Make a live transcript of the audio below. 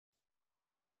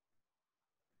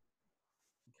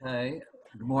Okay,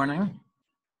 good morning.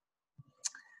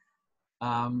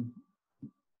 Um,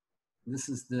 this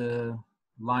is the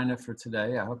lineup for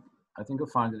today. I think you'll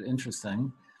find it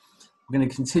interesting. We're going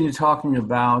to continue talking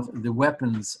about the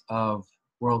weapons of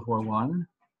World War I,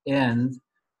 and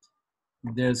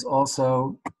there's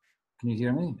also, can you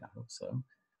hear me? I hope so.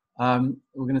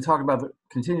 We're going to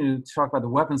continue to talk about the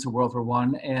weapons of World War I,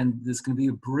 and there's going to be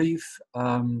a brief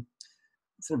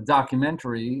sort of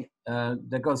documentary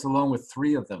that goes along with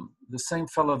three of them. The same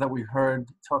fellow that we heard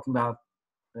talking about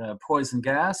poison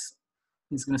gas,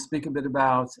 he's going to speak a bit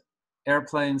about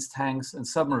airplanes, tanks, and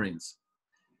submarines.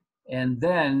 And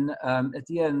then at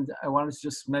the end, I wanted to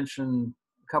just mention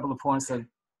a couple of points that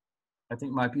I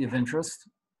think might be of interest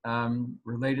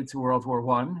related to World War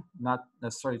I, not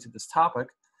necessarily to this topic,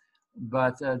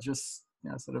 but just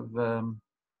sort of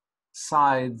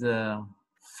side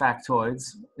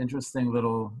factoids, interesting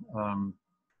little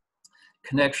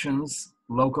connections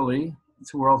locally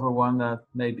to World War I that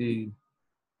maybe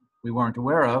we weren't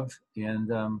aware of.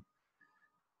 And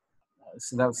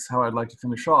so that's how I'd like to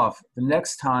finish off. The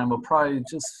next time we'll probably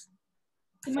just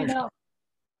finish.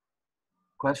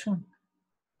 Question?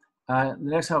 The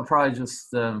next time I'll probably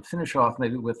just finish off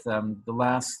maybe with the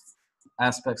last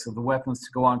aspects of the weapons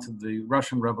to go on to the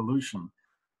Russian Revolution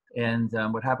and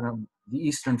what happened on the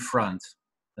Eastern Front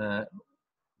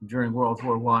during World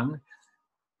War I.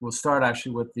 We'll start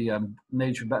actually with the a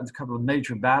couple of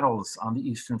major battles on the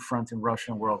Eastern Front in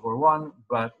Russia in World War I.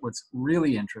 But what's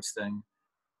really interesting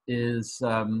is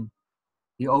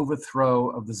the overthrow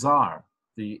of the Tsar,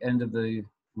 the end of the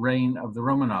reign of the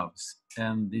Romanovs,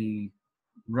 and the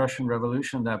Russian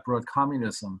Revolution that brought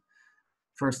communism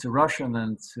first to Russia and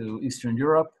then to Eastern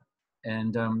Europe.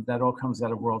 And that all comes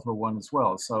out of World War I as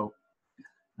well. So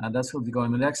that's where we'll be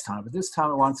going the next time. But this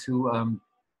time I want to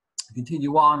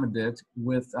continue on a bit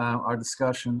with our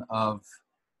discussion of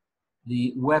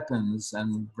the weapons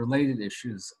and related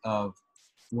issues of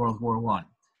World War I.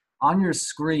 On your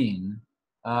screen,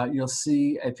 you'll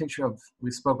see a picture of,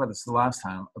 we spoke about this the last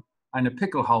time, eine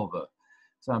Pickelhaube.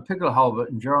 So a Pickelhaube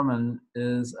in German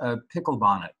is a pickle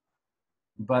bonnet.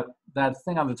 But that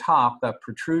thing on the top, that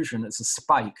protrusion, is a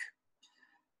spike.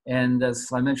 And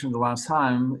as I mentioned the last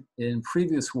time, in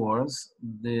previous wars,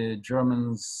 the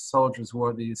German soldiers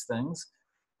wore these things.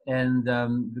 And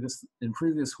because in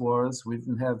previous wars, we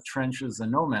didn't have trenches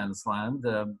and no man's land.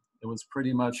 It was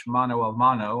pretty much mano a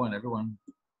mano, and everyone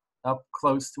up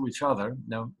close to each other,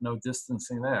 no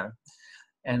distancing there.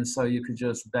 And so you could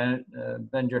just bend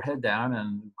your head down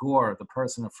and gore the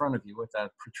person in front of you with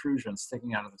that protrusion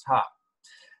sticking out of the top.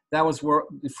 That was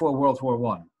before World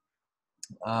War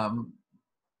I.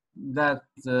 That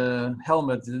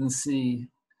helmet didn't see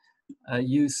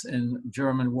use in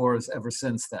German wars ever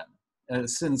since then,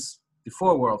 since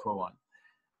before World War I.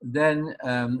 Then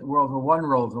World War I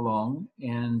rolled along,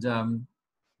 and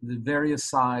the various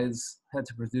sides had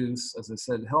to produce, as I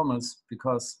said, helmets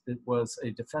because it was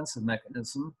a defensive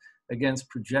mechanism against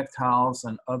projectiles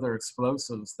and other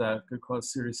explosives that could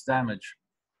cause serious damage,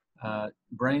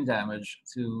 brain damage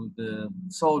to the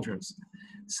soldiers.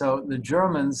 So the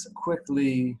Germans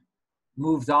quickly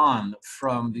moved on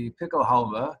from the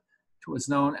Pickelhaube to what's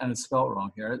known, and it's spelled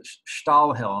wrong here,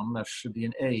 Stahlhelm. That should be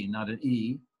an A, not an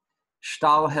E.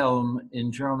 Stahlhelm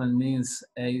in German means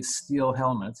a steel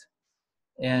helmet.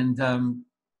 And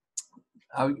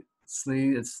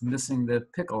obviously it's missing the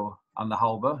pickle on the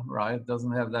Haube, right? It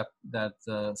doesn't have that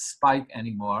spike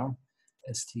anymore,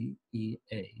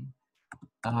 S-T-E-A.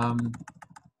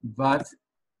 But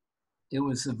it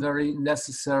was a very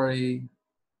necessary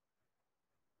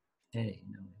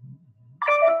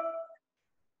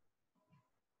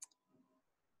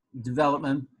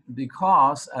development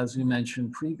because, as we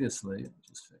mentioned previously,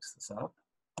 just fix this up,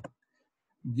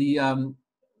 the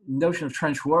notion of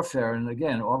trench warfare, and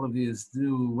again, all of these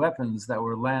new weapons that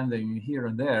were landing here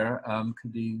and there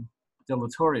could be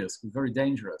deleterious, could be very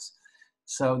dangerous.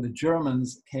 So the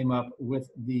Germans came up with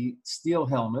the steel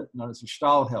helmet, known as the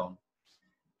Stahlhelm,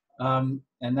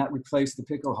 and that replaced the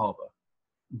Pickelhaube.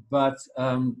 But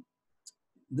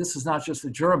this is not just a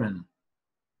German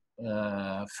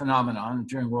phenomenon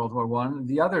during World War I.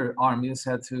 The other armies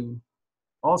had to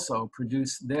also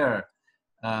produce their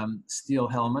steel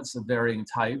helmets of varying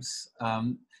types.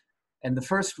 And the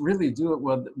first really do it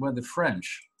were the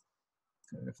French.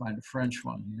 I'll find a French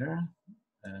one here.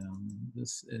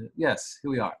 Yes,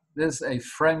 here we are. This is a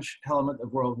French helmet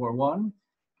of World War I.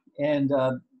 And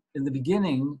in the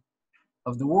beginning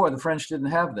of the war, the French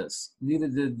didn't have this. Neither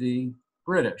did the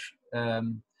British.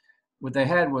 What they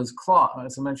had was cloth,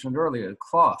 as I mentioned earlier,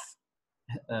 cloth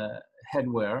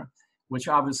headwear, which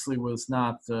obviously was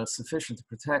not sufficient to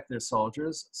protect their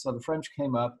soldiers. So the French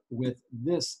came up with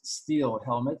this steel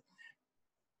helmet.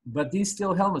 But these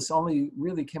steel helmets only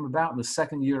really came about in the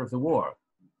second year of the war,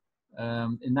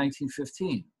 in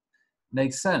 1915.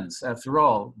 Makes sense. After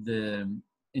all, the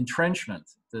entrenchment,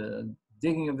 the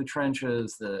digging of the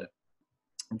trenches, the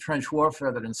trench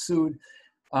warfare that ensued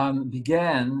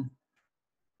began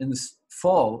in the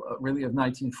fall, really, of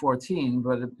 1914,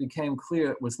 but it became clear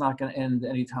it was not going to end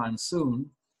anytime soon.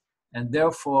 And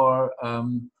therefore,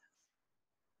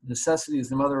 necessity is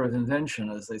the mother of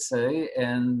invention, as they say.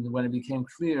 And when it became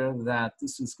clear that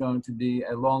this was going to be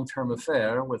a long-term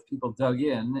affair with people dug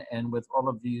in and with all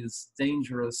of these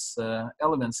dangerous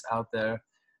elements out there,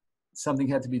 something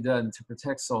had to be done to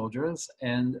protect soldiers.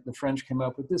 And the French came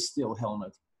up with this steel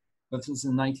helmet. This was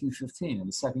in 1915, in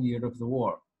the second year of the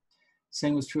war.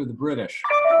 Same was true of the British.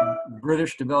 The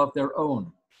British developed their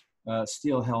own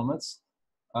steel helmets.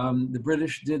 The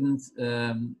British didn't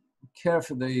care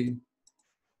for the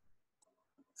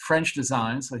French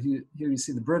design. So here you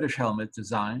see the British helmet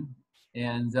design,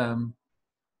 and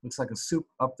looks like a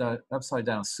upside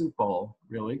down soup bowl,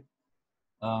 really.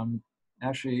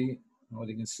 Actually, I don't know if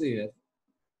you can see it,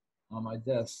 on my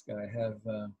desk I have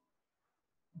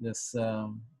this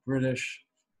British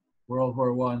World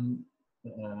War I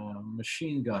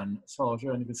machine gun soldier,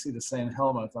 and you can see the same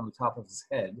helmet on the top of his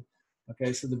head.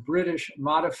 Okay, so the British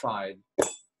modified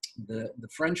the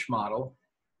French model.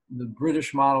 The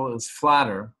British model is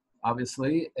flatter,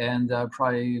 obviously, and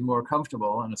probably more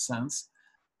comfortable in a sense.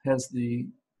 Has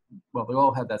well, they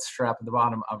all had that strap at the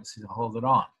bottom, obviously, to hold it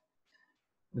on.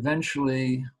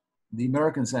 Eventually, the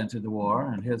Americans entered the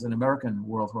war, and here's an American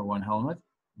World War I helmet,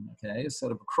 okay,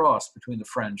 sort of a cross between the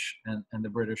French and the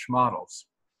British models.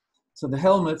 So the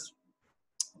helmet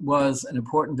was an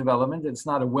important development. It's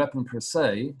not a weapon per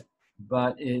se,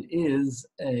 but it is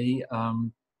a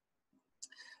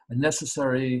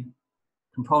necessary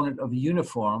component of a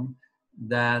uniform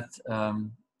that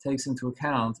takes into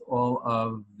account all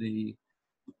of the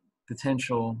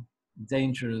potential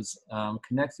dangers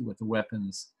connected with the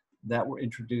weapons that were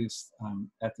introduced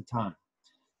at the time.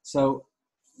 So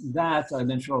that, I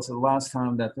mentioned also the last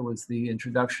time that there was the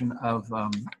introduction of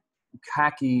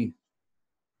khaki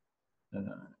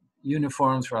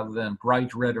uniforms rather than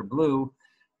bright red or blue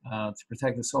to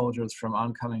protect the soldiers from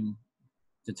oncoming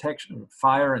detection,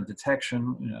 fire and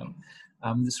detection. You know,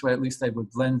 this way at least they would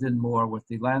blend in more with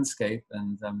the landscape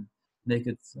and make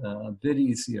it a bit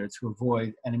easier to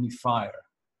avoid enemy fire.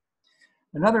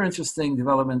 Another interesting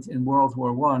development in World War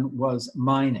I was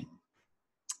mining.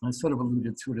 I sort of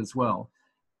alluded to it as well.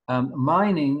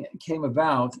 Mining came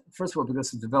about, first of all,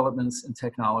 because of developments in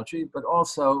technology, but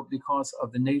also because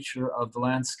of the nature of the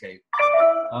landscape.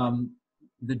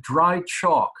 The dry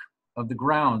chalk of the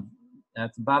ground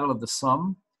at the Battle of the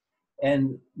Somme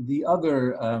and the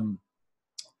other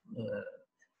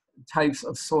types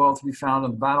of soil to be found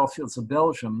on the battlefields of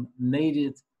Belgium made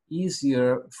it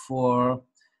easier for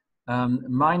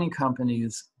mining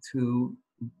companies to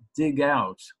dig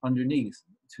out underneath,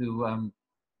 to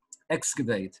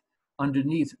excavate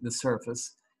underneath the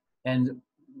surface. And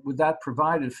what that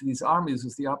provided for these armies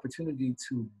was the opportunity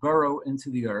to burrow into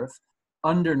the earth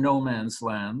under no man's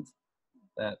land,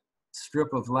 that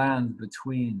strip of land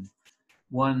between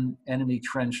one enemy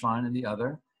trench line and the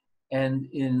other. And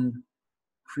in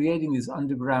creating these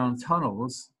underground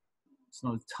tunnels,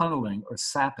 so tunneling or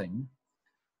sapping,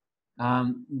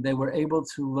 they were able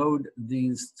to load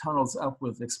these tunnels up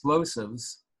with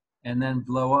explosives and then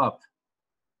blow up,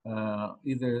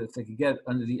 either if they could get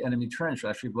under the enemy trench,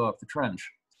 actually blow up the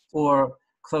trench, or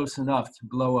close enough to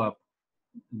blow up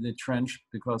the trench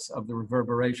because of the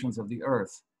reverberations of the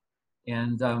earth.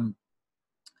 And of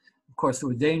course, there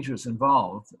were dangers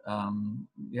involved.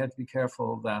 You had to be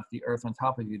careful that the earth on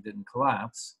top of you didn't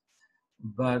collapse,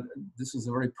 but this was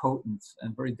a very potent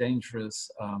and very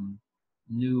dangerous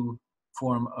new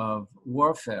form of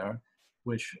warfare,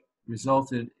 which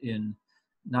resulted in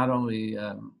not only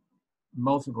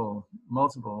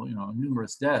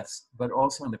numerous deaths, but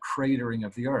also in the cratering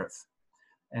of the earth.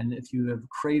 And if you have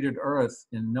cratered earth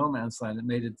in no man's land, it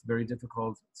made it very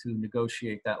difficult to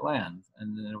negotiate that land.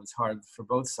 And then it was hard for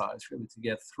both sides really to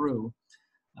get through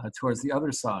towards the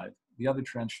other side, the other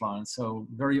trench line. So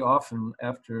very often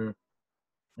after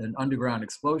an underground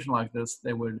explosion like this,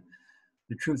 the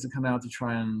troops would come out to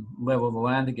try and level the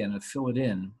land again and fill it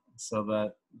in so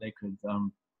that they could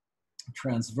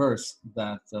transverse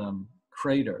that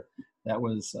crater that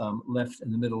was left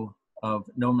in the middle of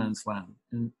no man's land.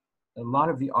 And a lot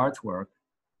of the artwork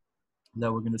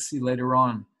that we're going to see later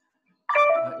on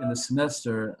in the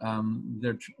semester,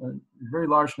 there are a very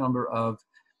large number of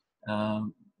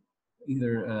um,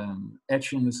 either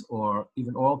etchings or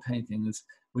even oil paintings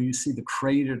where you see the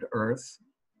cratered earth,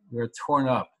 where it's torn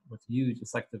up with huge,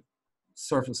 it's like the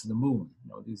surface of the moon,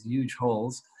 these huge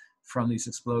holes from these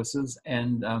explosives,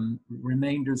 and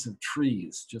remainders of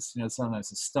trees, just,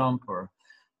 sometimes a stump or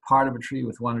part of a tree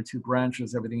with one or two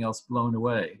branches, everything else blown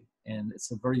away. And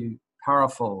it's a very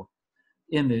powerful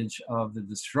image of the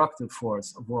destructive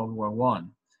force of World War I.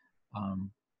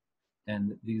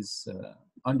 And these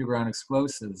underground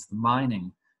explosives, the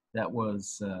mining that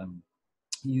was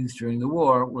used during the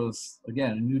war was,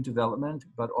 again, a new development,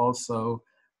 but also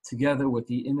together with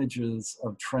the images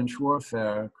of trench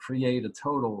warfare, create a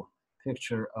total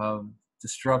picture of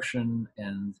destruction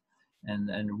and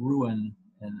ruin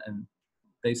and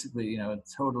basically,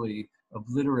 totally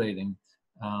obliterating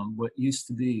what used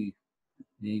to be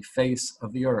the face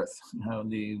of the earth,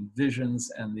 the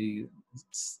visions and the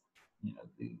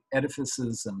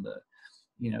edifices and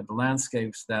the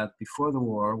landscapes that before the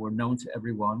war were known to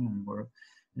everyone and were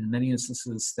in many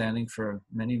instances standing for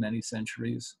many, many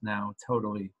centuries, now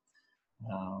totally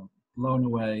blown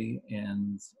away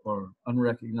or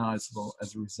unrecognizable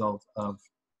as a result of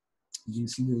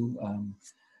these new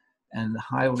and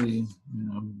highly,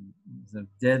 the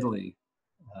deadly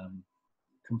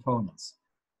components.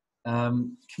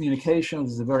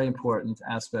 Communications is a very important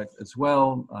aspect as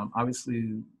well.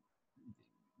 Obviously,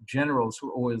 generals who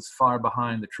were always far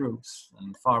behind the troops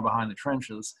and far behind the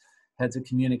trenches had to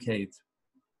communicate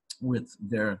with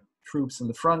their troops in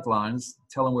the front lines,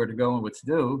 tell them where to go and what to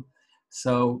do.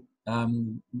 So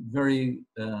very,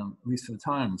 at least for the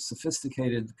time,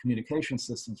 sophisticated communication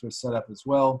systems were set up as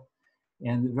well.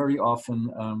 And very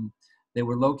often they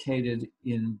were located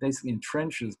basically in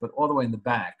trenches, but all the way in the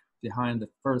back, behind the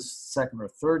first, second, or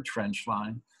third trench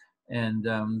line.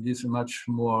 And these are much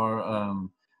more,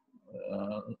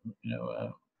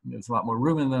 there's a lot more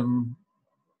room in them,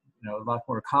 a lot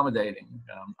more accommodating.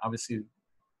 Obviously,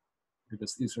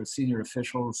 because these were senior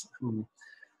officials who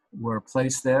were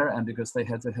placed there, and because they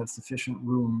had to have sufficient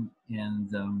room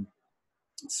and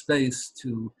space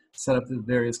to set up the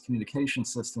various communication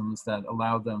systems that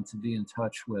allowed them to be in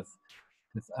touch with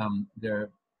their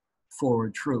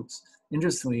forward troops.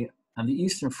 Interestingly, on the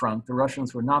Eastern Front, the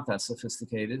Russians were not that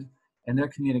sophisticated, and their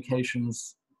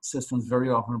communications systems very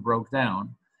often broke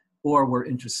down or were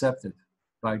intercepted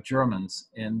by Germans.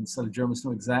 And so the Germans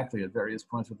knew exactly at various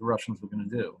points what the Russians were going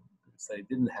to do, because they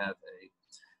didn't have a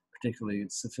particularly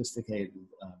sophisticated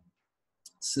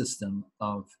system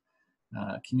of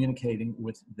communicating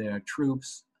with their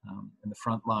troops in the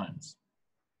front lines.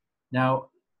 Now,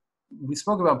 we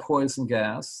spoke about poison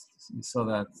gas. You saw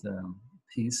that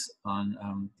piece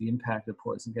on the impact of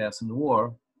poison gas in the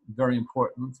war, very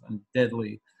important and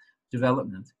deadly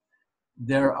development.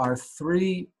 There are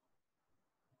 3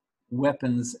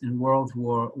 weapons in World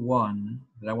War I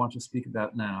that I want to speak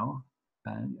about now,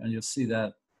 and you'll see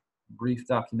that brief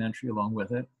documentary along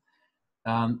with it,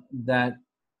 that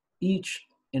each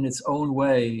in its own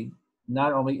way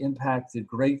not only impacted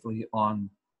greatly on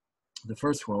the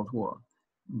First World War,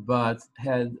 but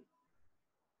had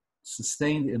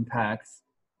sustained impact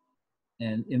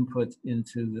and input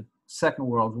into the Second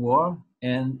World War,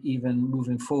 and even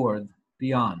moving forward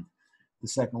beyond the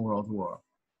Second World War.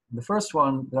 The first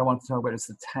one that I want to talk about is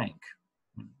the tank.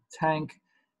 Tank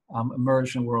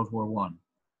emerged in World War I.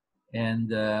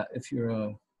 And if you're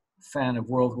a fan of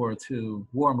World War II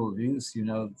war movies, you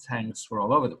know tanks were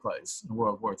all over the place in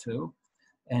World War II.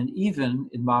 And even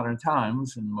in modern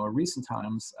times, in more recent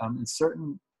times, in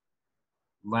certain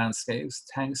landscapes,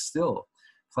 tanks still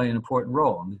play an important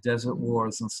role. In the desert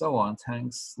wars and so on,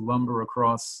 tanks lumber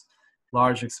across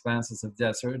large expanses of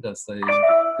desert as they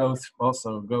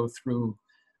also go through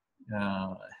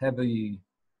heavy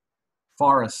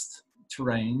forest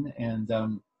terrain. And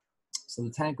so the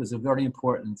tank was a very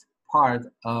important part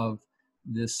of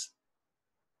this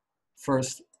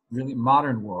first really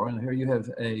modern war. And here you have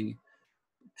a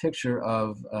picture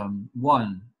of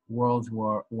one World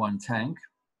War I tank.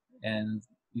 And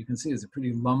you can see it's a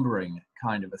pretty lumbering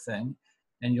kind of a thing.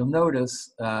 And you'll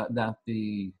notice that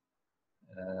the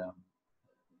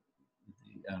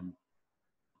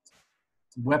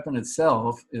weapon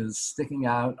itself is sticking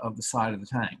out of the side of the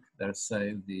tank. That is,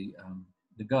 say, the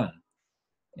gun.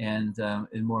 And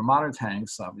in more modern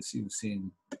tanks, obviously you've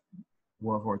seen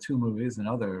World War II movies and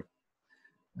other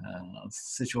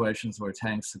situations where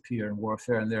tanks appear in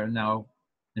warfare, and they're now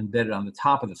embedded on the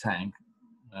top of the tank,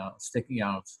 sticking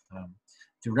out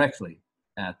directly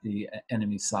at the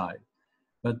enemy side.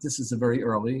 But this is a very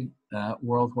early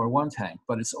World War I tank,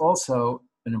 but it's also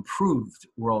an improved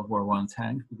World War I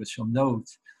tank, because you'll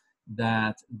note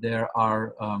that there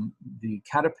are the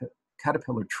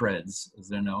caterpillar treads, as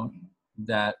they're known,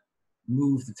 that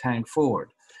move the tank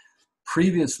forward.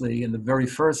 Previously, in the very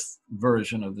first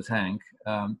version of the tank,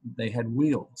 they had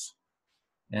wheels,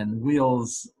 and the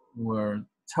wheels were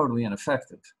totally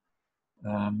ineffective,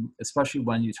 especially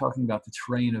when you're talking about the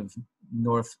terrain of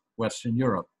northwestern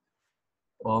Europe.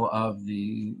 All of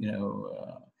the,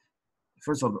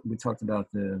 first of all, we talked about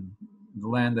the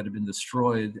land that had been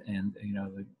destroyed, and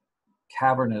the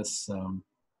cavernous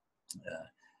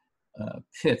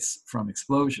pits from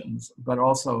explosions, but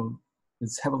also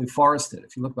it's heavily forested.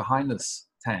 If you look behind this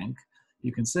tank,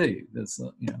 you can see there's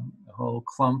a whole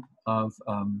clump of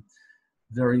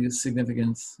very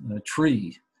significant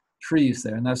trees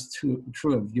there, and that's true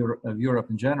of Europe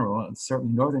in general, and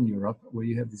certainly Northern Europe, where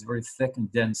you have these very thick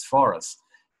and dense forests.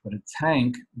 But a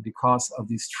tank, because of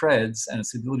these treads and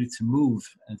its ability to move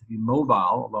and to be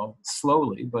mobile, although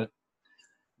slowly, but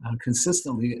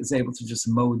consistently, is able to just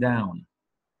mow down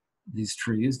these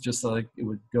trees, just like it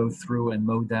would go through and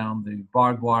mow down the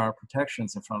barbed wire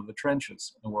protections in front of the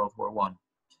trenches in World War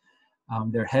I.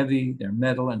 They're heavy, they're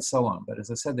metal, and so on. But as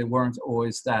I said, they weren't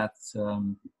always that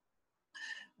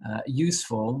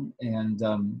useful, and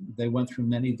they went through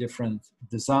many different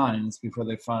designs before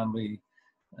they finally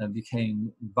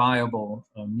became viable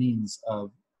means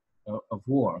of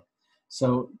war.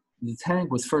 So the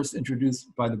tank was first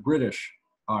introduced by the British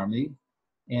Army,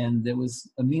 and it was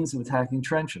a means of attacking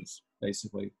trenches,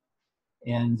 basically.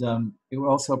 And it was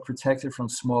also protected from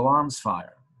small arms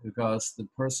fire, because the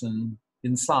person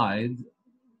inside,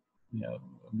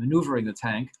 maneuvering the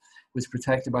tank, was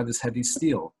protected by this heavy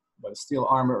steel, by the steel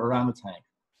armor around the tank.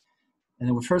 And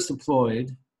it was first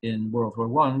deployed in World War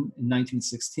I in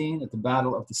 1916 at the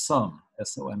Battle of the Somme,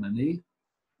 S-O-M-M-E,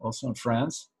 also in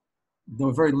France. There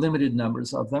were very limited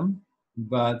numbers of them,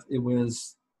 but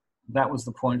that was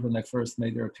the point when they first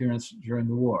made their appearance during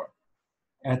the war.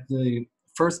 At the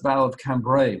First Battle of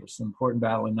Cambrai, which is an important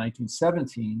battle in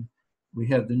 1917, we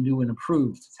have the new and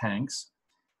improved tanks,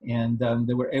 and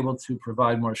they were able to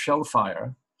provide more shell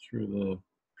fire through the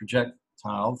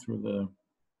projectile, through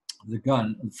the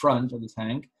gun in front of the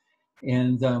tank.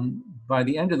 And by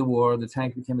the end of the war, the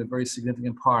tank became a very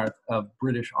significant part of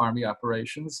British Army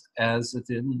operations, as it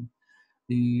did in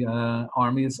the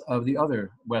armies of the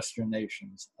other Western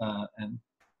nations and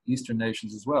Eastern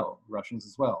nations as well, Russians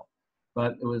as well.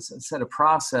 But it was a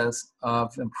process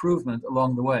of improvement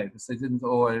along the way, because they didn't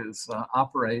always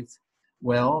operate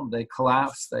well. They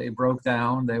collapsed, they broke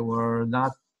down, they were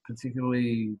not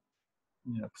particularly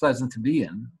pleasant to be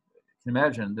in. You can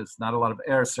imagine there's not a lot of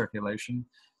air circulation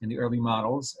in the early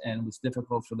models, and it was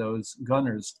difficult for those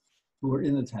gunners who were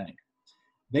in the tank.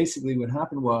 Basically, what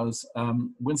happened was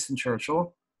Winston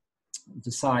Churchill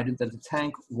decided that the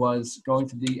tank was going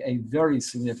to be a very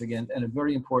significant and a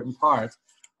very important part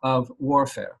of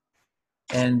warfare.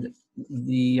 And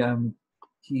he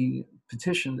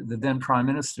petitioned the then Prime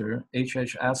Minister,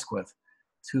 H.H. Asquith,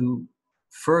 to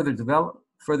further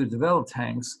develop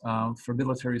tanks for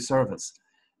military service.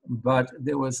 But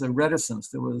there was a reticence.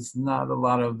 There was not a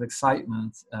lot of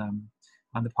excitement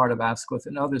on the part of Asquith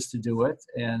and others to do it.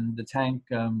 And the tank,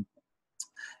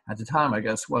 at the time, I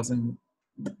guess, wasn't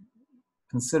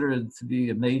considered to be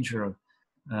a major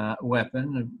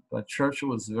weapon. But Churchill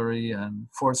was a very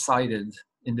foresighted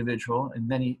individual in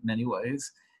many, many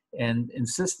ways, and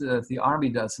insisted that if the Army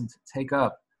doesn't take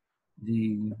up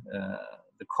the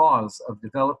cause of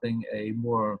developing a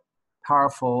more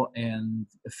powerful and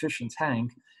efficient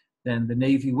tank, then the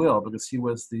Navy will, because he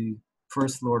was the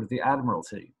First Lord of the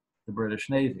Admiralty, the British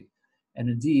Navy. And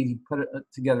indeed, he put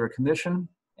together a commission,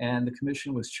 and the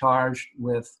commission was charged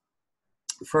with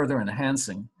further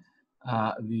enhancing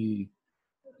the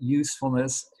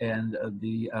usefulness and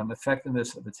the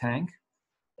effectiveness of the tank.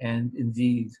 And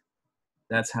indeed,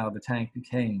 that's how the tank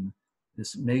became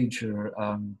this major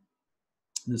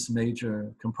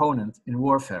component in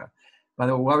warfare. By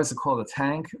the way, why was it called a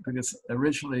tank? Because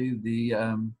originally the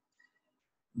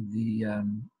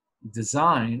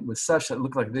design was such that it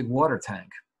looked like a big water tank.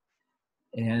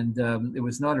 And it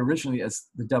was known originally as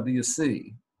the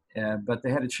WC, but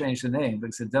they had to change the name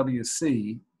because the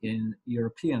WC in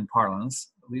European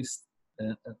parlance, at least,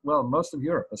 well, most of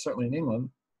Europe, but certainly in England,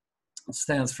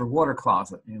 stands for water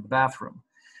closet, the bathroom.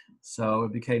 So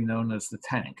it became known as the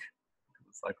tank.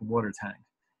 It's like a water tank.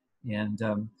 And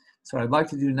so what I'd like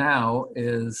to do now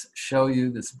is show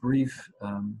you this brief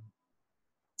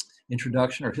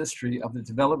introduction or history of the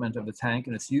development of the tank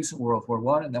and its use in World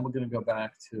War I, and then we're going to go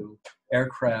back to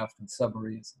aircraft and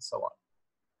submarines and so on.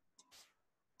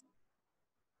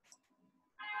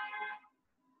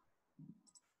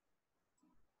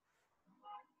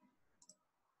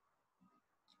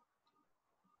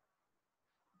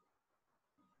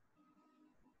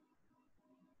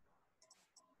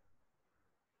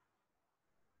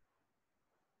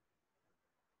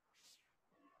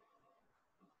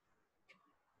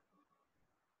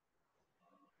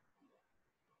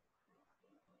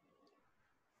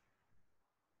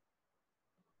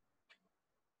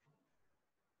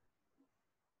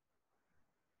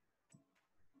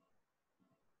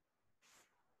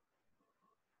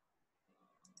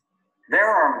 There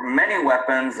are many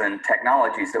weapons and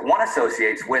technologies that one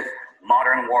associates with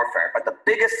modern warfare, but the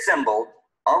biggest symbol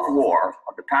of war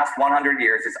of the past 100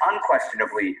 years is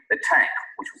unquestionably the tank,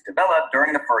 which was developed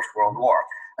during the First World War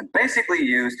and basically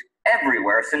used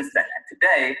everywhere since then. And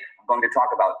today, I'm going to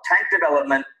talk about tank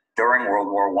development during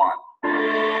World War I.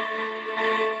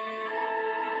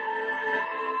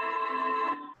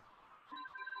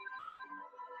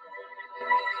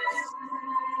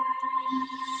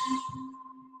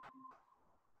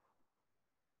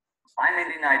 I'm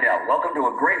Indy Neidell. Welcome to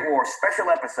a Great War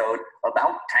special episode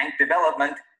about tank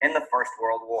development in the First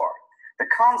World War. The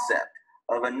concept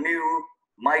of a new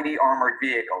mighty armored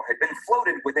vehicle had been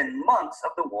floated within months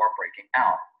of the war breaking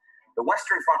out. The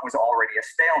Western Front was already a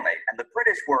stalemate, and the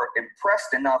British were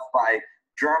impressed enough by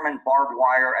German barbed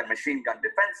wire and machine gun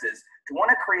defenses to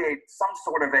want to create some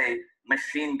sort of a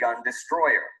machine gun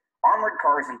destroyer. Armored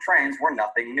cars and trains were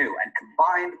nothing new, and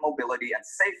combined mobility and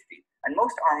safety, and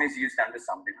most armies used them to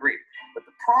some degree. But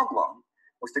the problem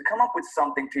was to come up with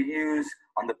something to use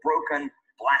on the broken,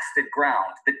 blasted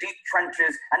ground, the deep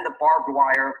trenches, and the barbed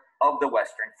wire of the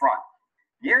Western Front.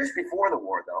 Years before the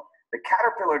war, though, the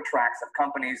Caterpillar tracks of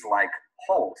companies like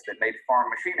Holtz that made farm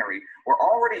machinery were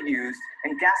already used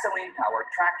in gasoline-powered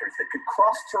tractors that could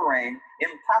cross terrain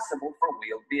impassable for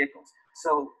wheeled vehicles.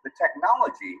 So the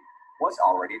technology was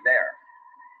already there.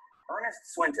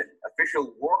 Ernest Swinton,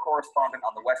 official war correspondent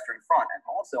on the Western Front and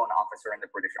also an officer in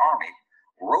the British Army,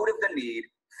 wrote of the need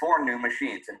for new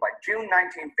machines. And by June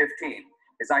 1915,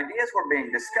 his ideas were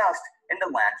being discussed in the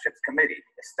Land Ships Committee,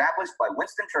 established by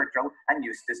Winston Churchill and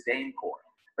Eustace Danecourt.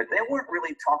 But they weren't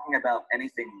really talking about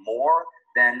anything more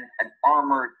than an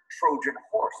armored Trojan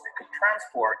horse that could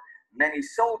transport many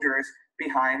soldiers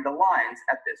behind the lines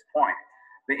at this point.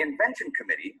 The Invention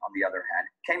Committee, on the other hand,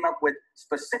 came up with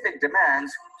specific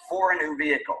demands for a new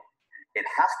vehicle. It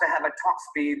has to have a top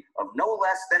speed of no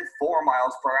less than 4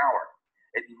 miles per hour.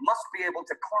 It must be able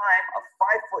to climb a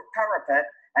 5-foot parapet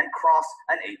and cross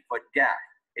an 8-foot gap.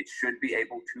 It should be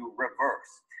able to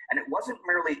reverse. And it wasn't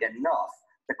merely enough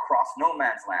to cross no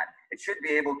man's land. It should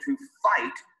be able to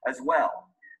fight as well.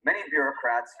 Many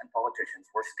bureaucrats and politicians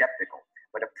were skeptical,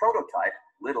 but a prototype,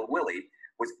 Little Willie,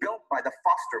 was built by the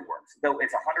Foster Works. Though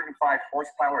its 105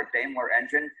 horsepower Daimler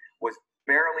engine was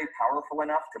barely powerful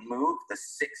enough to move the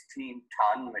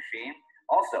 16-ton machine.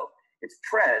 Also, its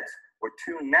treads were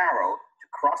too narrow to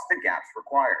cross the gaps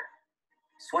required.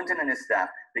 Swinton and his staff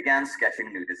began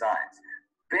sketching new designs.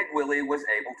 Big Willie was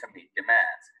able to meet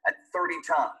demands. At 30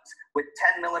 tons, with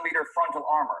 10mm frontal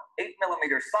armor, 8mm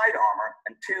side armor,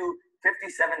 and two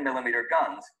 57mm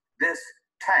guns, this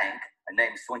tank, a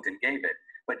name Swinton gave it,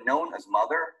 but known as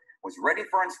Mother, was ready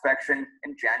for inspection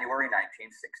in January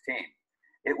 1916.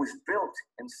 It was built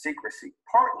in secrecy,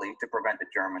 partly to prevent the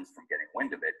Germans from getting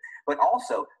wind of it, but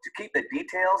also to keep the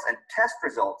details and test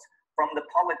results from the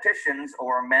politicians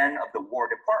or men of the War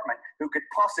Department who could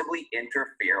possibly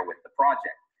interfere with the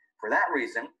project. For that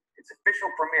reason, its official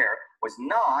premiere was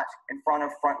not in front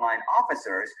of frontline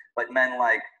officers, but men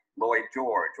like Lloyd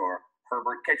George or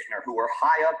Herbert Kitchener, who were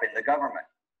high up in the government.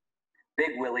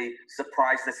 Big Willie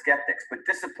surprised the skeptics, but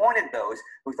disappointed those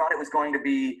who thought it was going to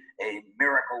be a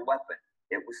miracle weapon.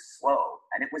 It was slow,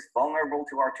 and it was vulnerable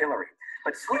to artillery.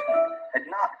 But Swinton had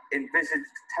not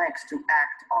envisaged tanks to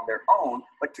act on their own,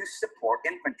 but to support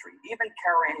infantry, even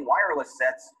carrying wireless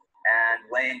sets and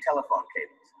laying telephone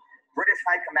cables. British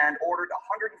High Command ordered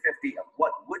 150 of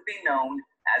what would be known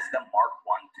as the Mark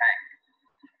I tank.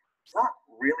 It's not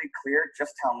really clear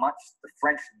just how much the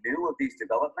French knew of these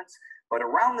developments, but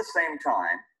around the same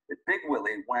time that Big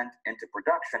Willie went into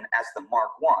production as the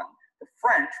Mark I, the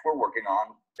French were working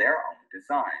on their own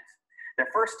designs. Their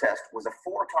first test was a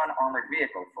 4-ton armored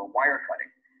vehicle for wire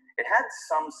cutting. It had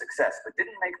some success, but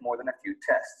didn't make more than a few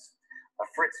tests. A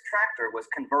Fritz tractor was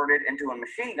converted into a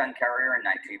machine gun carrier in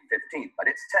 1915, but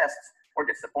its tests were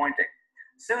disappointing.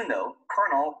 Soon, though,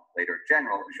 Colonel, later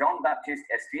General, Jean-Baptiste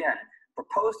Estienne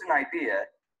proposed an idea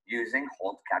using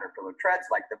Holt Caterpillar treads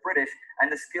like the British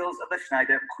and the skills of the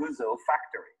Schneider Creusot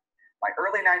factory. By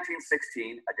early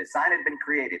 1916, a design had been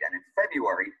created, and in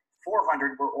February,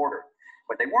 400 were ordered,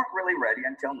 but they weren't really ready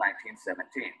until 1917.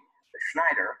 The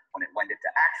Schneider, when it went into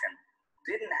action,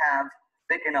 didn't have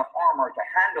thick enough armor to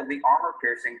handle the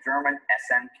armor-piercing German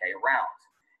SMK rounds.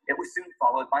 It was soon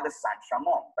followed by the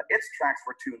Saint-Chamond, but its tracks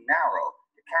were too narrow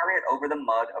to carry it over the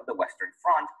mud of the Western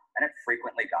Front, and it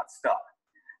frequently got stuck.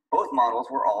 Both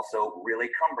models were also really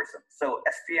cumbersome, so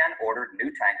Estienne ordered new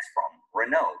tanks from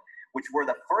Renault, which were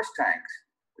the first tanks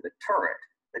with a turret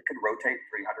that could rotate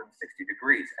 360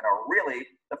 degrees and are really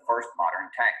the first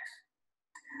modern tanks.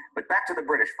 But back to the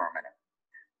British for a minute.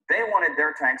 They wanted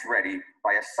their tanks ready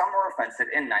by a summer offensive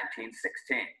in 1916.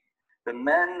 The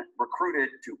men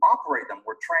recruited to operate them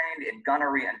were trained in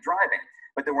gunnery and driving,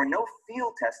 but there were no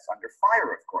field tests under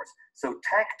fire, of course, so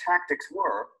tank tactics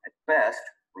were, at best,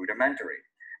 rudimentary.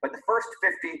 But the first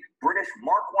 50 British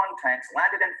Mark I tanks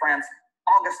landed in France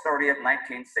August 30th,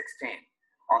 1916.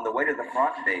 On the way to the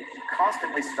front, they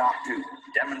constantly stopped to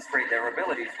demonstrate their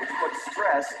abilities, which put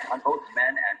stress on both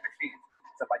men and machines.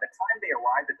 So by the time they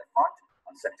arrived at the front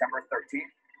on September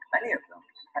 13th, many of them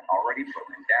had already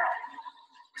broken down.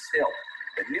 Still,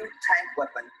 the new tank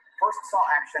weapon first saw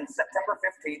action September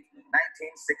 15th,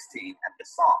 1916 at the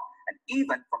Somme. And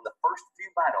even from the first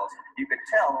few battles, you could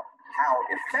tell how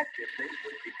effective they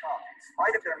would become, in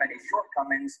spite of their many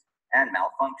shortcomings and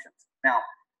malfunctions. Now,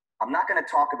 I'm not going to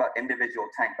talk about individual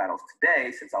tank battles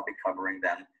today, since I'll be covering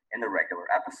them in the regular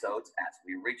episodes as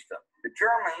we reach them. The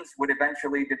Germans would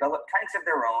eventually develop tanks of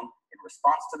their own in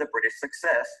response to the British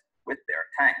success with their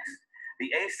tanks. The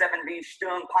A7V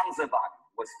Sturmpanzerwagen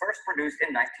was first produced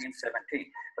in 1917,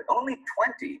 but only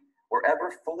 20 were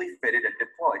ever fully fitted and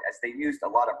deployed, as they used a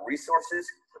lot of resources,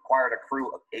 required a crew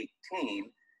of 18,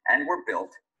 and were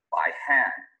built by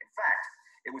hand. In fact,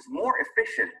 it was more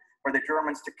efficient for the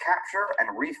Germans to capture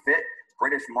and refit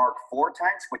British Mark IV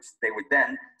tanks, which they would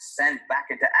then send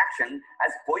back into action as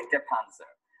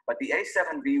Beutepanzer. But the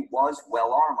A7V was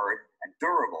well armored and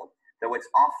durable, though its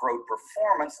off-road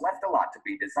performance left a lot to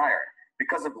be desired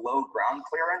because of low ground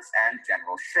clearance and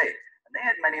general shape. And they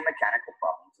had many mechanical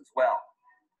problems as well.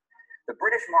 The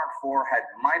British Mark IV had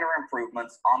minor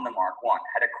improvements on the Mark I,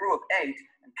 had a crew of 8,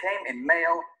 and came in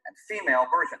male and female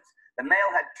versions. The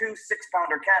male had 2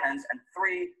 6-pounder cannons and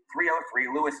 3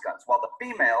 303 Lewis guns, while the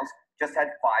females just had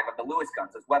 5 of the Lewis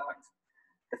guns as weapons.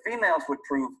 The females would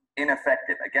prove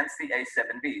ineffective against the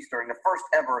A7Bs during the first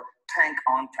ever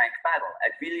tank-on-tank battle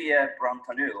at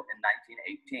Villiers-Bretonneux in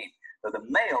 1918, though the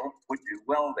male would do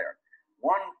well there.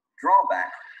 One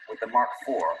drawback with the Mark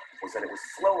IV was that it was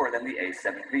slower than the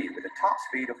A7B, with a top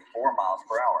speed of 4 miles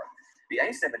per hour. The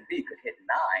A7B could hit 9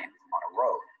 on a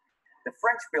road. The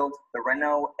French built the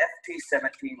Renault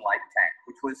FT-17 light tank,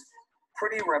 which was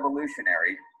pretty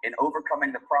revolutionary in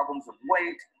overcoming the problems of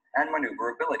weight and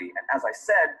maneuverability, and as I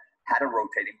said, had a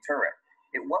rotating turret.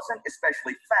 It wasn't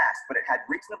especially fast, but it had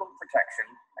reasonable protection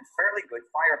and fairly good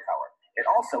firepower. It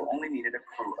also only needed a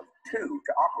crew of 2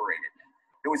 to operate it.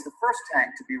 It was the first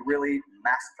tank to be really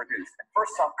mass-produced and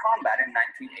first saw combat in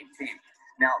 1918.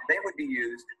 Now, they would be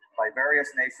used by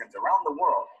various nations around the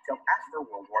world until after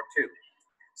World War II.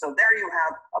 So there you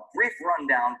have a brief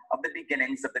rundown of the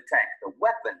beginnings of the tank, the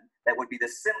weapon that would be the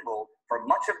symbol for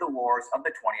much of the wars of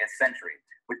the 20th century.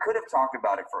 We could have talked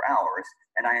about it for hours,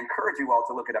 and I encourage you all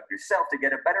to look it up yourself to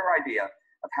get a better idea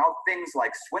of how things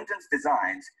like Swinton's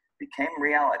designs became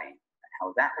reality, and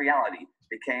how that reality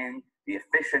became the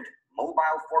efficient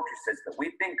mobile fortresses that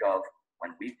we think of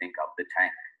when we think of the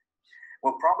tank.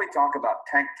 We'll probably talk about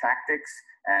tank tactics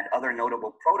and other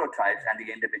notable prototypes and the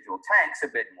individual tanks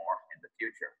a bit more in the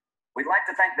future. We'd like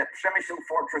to thank the Przemysl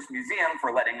Fortress Museum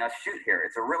for letting us shoot here.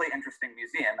 It's a really interesting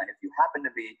museum, and if you happen to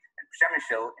be in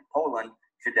Przemysl in Poland,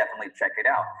 you should definitely check it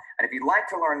out. And if you'd like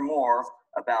to learn more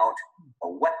about a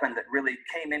weapon that really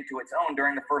came into its own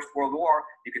during the First World War,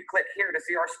 you can click here to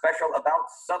see our special about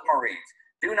submarines.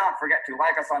 Do not forget to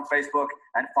like us on Facebook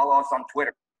and follow us on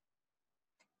Twitter.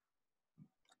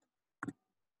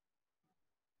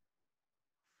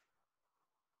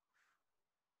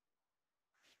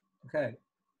 Okay.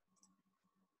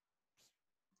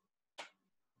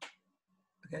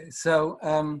 Okay, so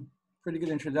pretty good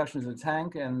introduction to the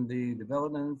tank and the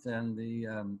development and the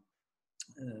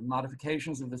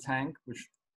modifications of the tank, which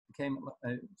became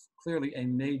clearly a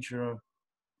major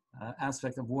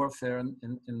aspect of warfare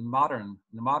in the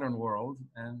modern world,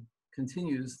 and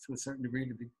continues to a certain degree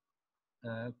to be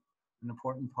an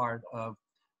important part of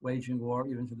waging war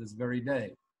even to this very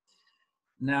day.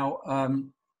 Now,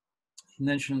 he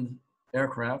mentioned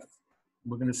aircraft.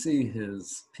 We're going to see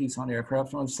his piece on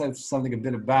aircraft. I want to say something a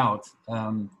bit about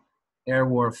air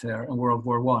warfare in World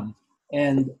War I.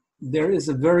 And there is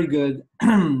a very good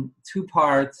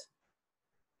 2-part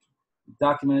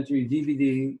documentary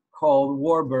DVD called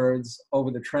Warbirds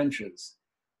Over the Trenches.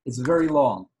 It's very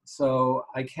long, so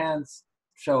I can't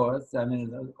show it. I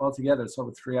mean, altogether it's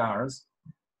over 3 hours,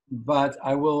 but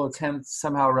I will attempt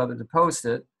somehow or other to post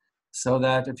it so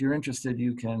that if you're interested,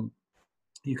 you can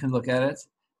look at it.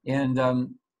 And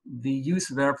the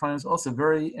use of airplanes also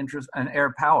very interesting, and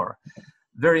air power,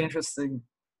 very interesting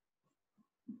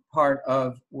part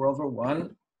of World War I,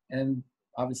 and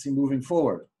obviously moving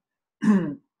forward.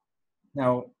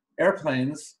 Now,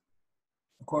 airplanes,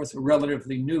 of course, are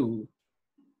relatively new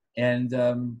And,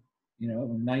 you know,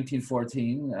 in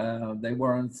 1914, they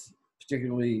weren't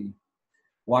particularly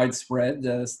widespread.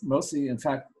 Mostly, in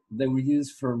fact, they were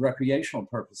used for recreational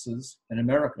purposes in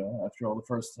America. After all, the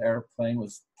first airplane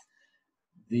was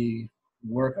the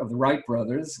work of the Wright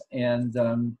brothers,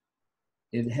 and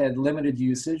it had limited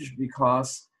usage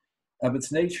because of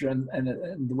its nature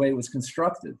and the way it was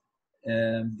constructed.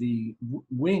 And the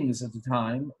wings at the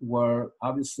time were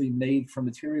obviously made from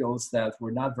materials that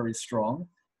were not very strong,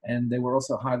 and they were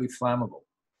also highly flammable.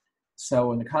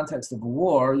 So in the context of a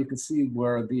war, you could see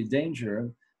where it'd be a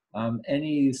danger.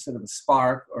 Any sort of a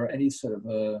spark or any sort of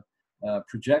a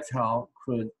projectile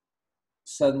could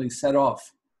suddenly set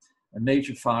off a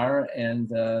major fire, and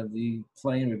the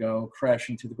plane would go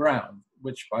crashing to the ground,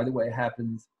 which, by the way,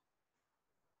 happened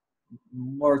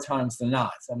more times than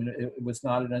not. I mean, it was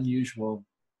not an unusual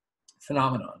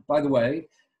phenomenon. By the way,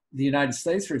 the United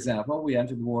States, for example, we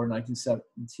entered the war in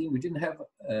 1917. We didn't have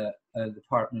a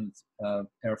Department of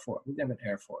Air Force. We didn't have an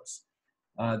Air Force.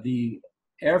 The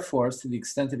Air Force, to the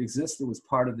extent it existed, was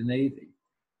part of the Navy.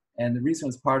 And the reason it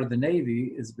was part of the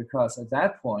Navy is because at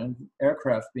that point,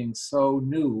 aircraft being so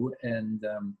new and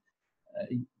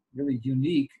really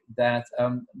unique that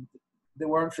there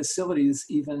weren't facilities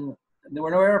even, there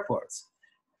were no airports.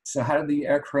 So how did the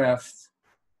aircraft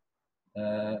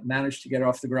manage to get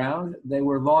off the ground? They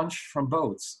were launched from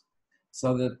boats.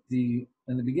 So that in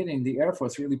the beginning, the Air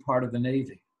Force was really part of the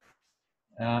Navy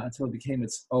until it became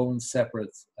its own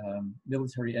separate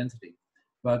military entity.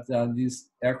 But these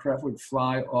aircraft would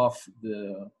fly off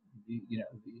the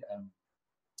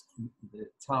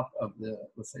top of the,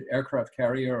 let's say, aircraft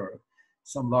carrier or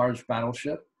some large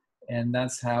battleship, and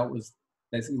that's how it was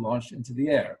basically launched into the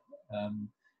air.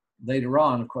 Later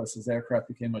on, of course, as aircraft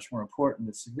became much more important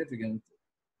and significant,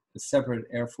 a separate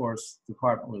Air Force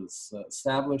department was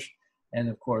established, and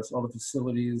of course, all the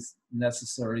facilities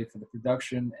necessary for the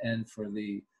production and for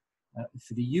the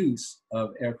use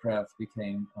of aircraft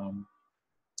became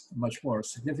much more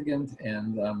significant,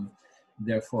 and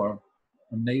therefore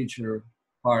a major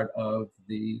part of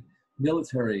the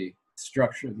military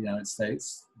structure of the United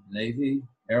States: Navy,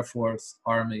 Air Force,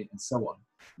 Army, and so on.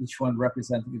 Each one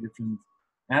representing a different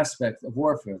aspect of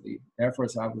warfare. The Air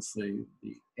Force, obviously,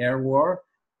 the air war;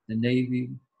 the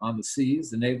Navy on the seas;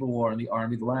 the naval war; and the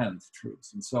Army, the land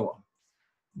troops, and so on.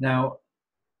 Now,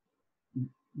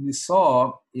 you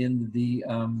saw in the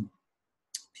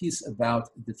piece about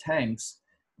the tanks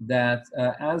that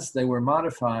as they were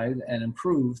modified and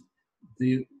improved,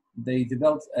 they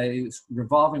developed a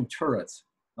revolving turret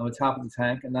on the top of the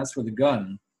tank, and that's where the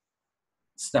gun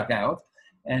stuck out.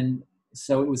 And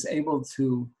so it was able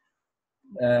to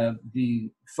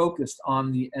be focused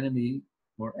on the enemy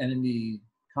or enemy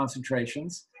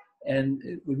concentrations, and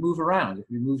it would move around. It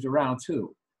would be moved around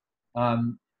too.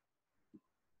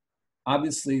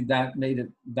 Obviously, that made it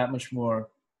that much more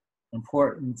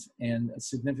important and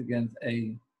significant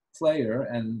a player,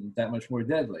 and that much more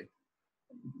deadly.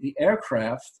 The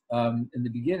aircraft in the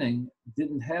beginning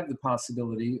didn't have the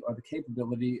possibility or the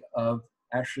capability of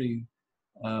actually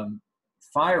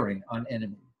firing on the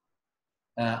enemy.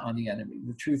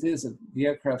 The truth is that the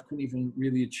aircraft couldn't even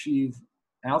really achieve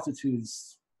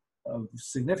altitudes of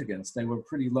significance. They were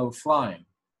pretty low flying.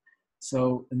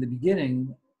 So in the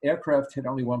beginning, aircraft had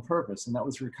only one purpose, and that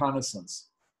was reconnaissance.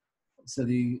 So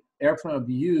the airplane would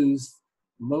be used,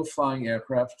 low-flying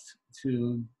aircraft,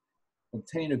 to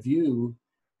obtain a view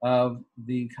of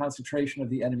the concentration of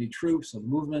the enemy troops, of the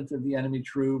movement of the enemy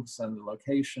troops, and the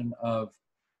location of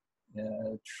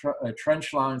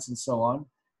trench lines and so on.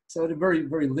 So it had a very,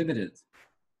 very limited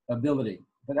ability.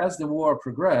 But as the war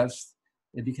progressed,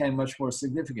 it became much more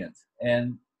significant.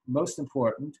 And most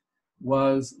important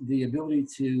was the ability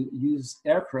to use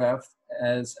aircraft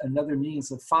as another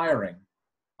means of firing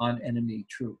on enemy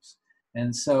troops.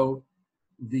 And so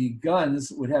the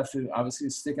guns would have to obviously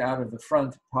stick out of the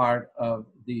front part of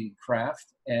the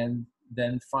craft and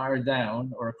then fire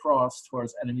down or across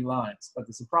towards enemy lines. But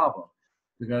there's a problem,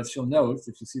 because you'll note,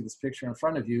 if you see this picture in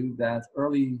front of you, that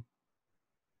early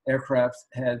aircraft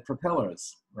had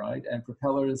propellers, right? And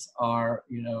propellers are,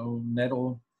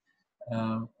 metal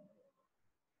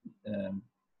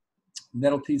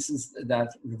metal pieces that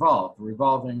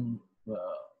revolving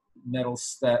metal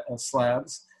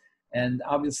slabs. And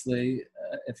obviously,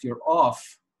 if you're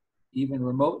off, even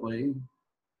remotely,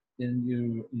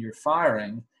 in your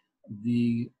firing,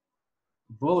 the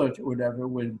bullet or whatever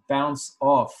would bounce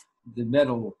off the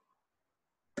metal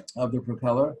of the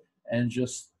propeller and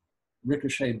just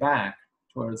ricochet back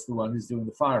towards the one who's doing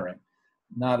the firing.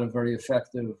 Not a very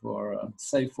effective or a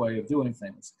safe way of doing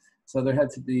things. So there had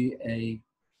to be a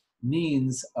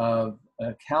means of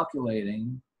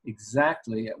calculating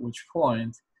exactly at which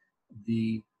point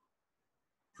the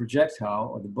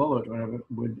projectile or the bullet or whatever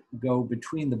would go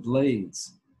between the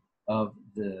blades of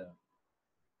the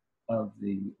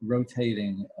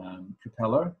rotating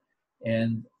propeller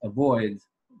and avoid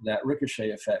that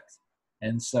ricochet effect.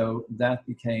 And so that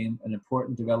became an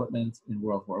important development in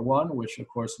World War I, which of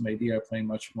course made the airplane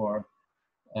much more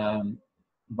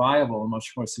viable,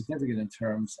 much more significant in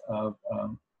terms of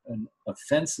an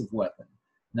offensive weapon,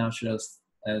 not just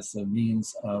as a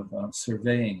means of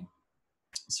surveying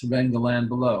the land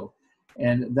below.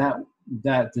 And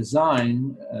that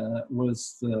design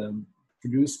was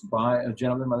produced by a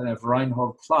gentleman by the name of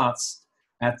Reinhold Platz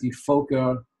at the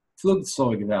Fokker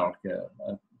Flugzeugwerke,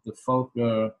 the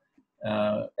Fokker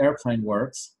airplane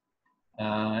works.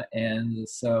 And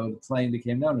so the plane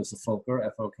became known as the Fokker,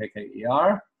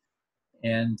 F-O-K-K-E-R.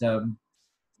 And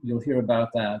you'll hear about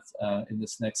that in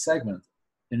this next segment.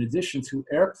 In addition to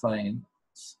airplanes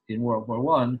in World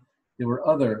War I, there were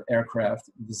other aircraft.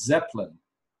 The Zeppelin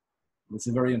was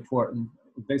a very important,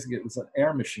 basically it was an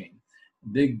air machine, a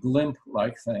big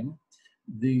blimp-like thing.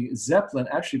 The Zeppelin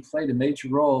actually played a major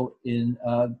role in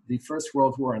the First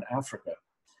World War in Africa.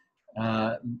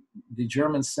 The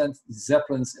Germans sent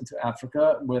Zeppelins into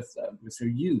Africa with, because they're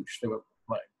huge, they were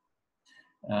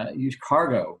like huge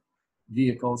cargo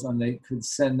vehicles, and they could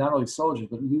send not only soldiers,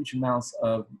 but huge amounts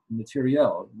of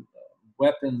materiel,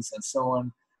 weapons and so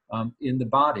on, in the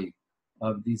body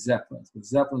of these Zeppelins. But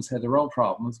Zeppelins had their own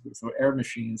problems because they were air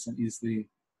machines and easily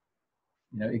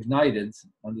ignited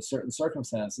under certain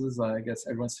circumstances. I guess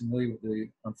everyone's familiar with the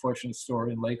unfortunate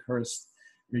story in Lakehurst,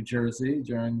 New Jersey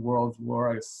during World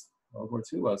War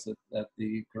II was it, that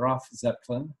the Graf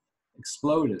Zeppelin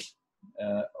exploded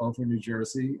over New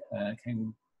Jersey and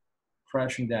came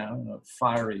crashing down,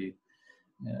 fiery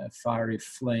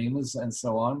flames and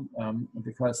so on,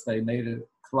 because they made a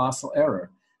colossal error.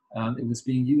 It was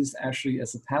being used actually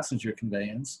as a passenger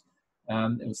conveyance.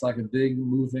 It was like a big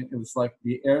moving, it was like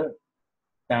the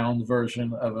airbound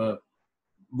version of a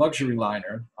luxury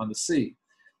liner on the sea.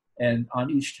 And on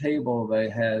each table they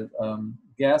had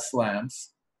gas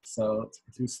lamps, so to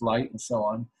produce light and so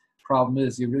on. Problem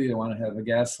is, you really don't want to have a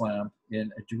gas lamp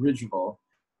in a dirigible,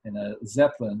 in a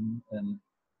Zeppelin, and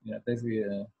basically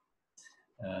a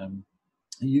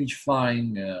huge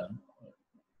flying,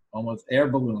 almost air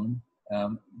balloon,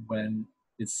 when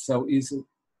it's so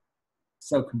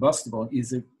combustible and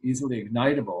easily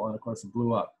ignitable, and of course it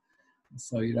blew up.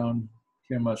 So you don't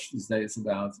hear much these days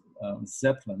about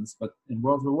Zeppelins, but in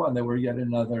World War I, they were yet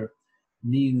another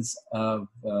means of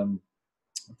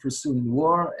pursuing the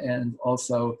war and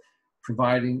also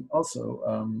providing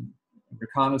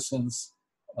reconnaissance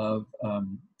of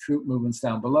troop movements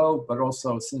down below, but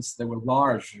also since they were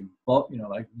large,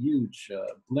 like huge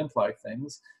blimp-like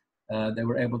things, they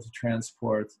were able to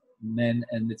transport men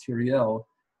and materiel,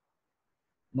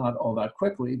 not all that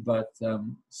quickly, but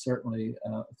certainly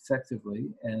effectively.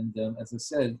 And as I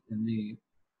said, in the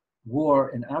war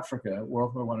in Africa,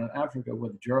 World War I in Africa, where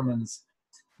the Germans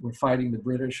were fighting the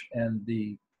British and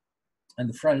the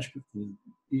French, because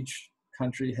each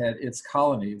country had its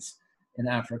colonies in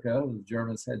Africa. The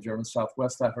Germans had German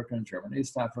Southwest Africa and German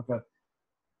East Africa.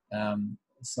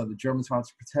 So the Germans wanted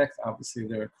to protect, obviously,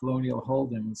 their colonial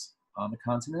holdings on the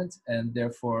continent, and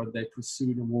therefore they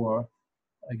pursued a war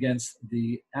against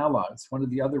the Allies. One of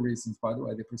the other reasons, by the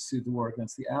way, they pursued the war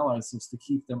against the Allies was to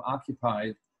keep them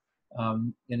occupied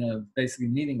in a basically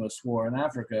meaningless war in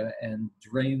Africa and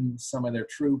drain some of their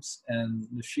troops and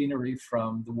machinery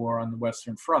from the war on the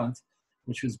Western Front,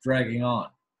 which was dragging on.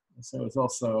 So it's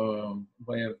also a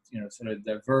way of, sort of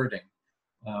diverting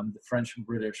the French and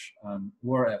British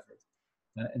war effort.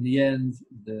 In the end,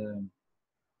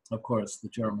 of course, the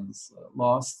Germans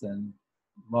lost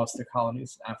their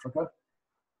colonies in Africa.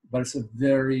 But it's a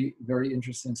very, very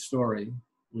interesting story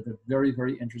with a very,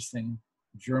 very interesting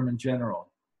German general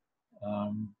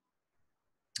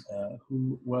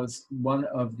who was one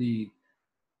of the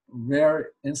rare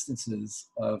instances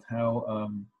of how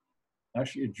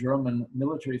actually a German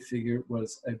military figure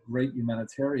was a great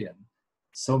humanitarian.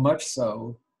 So much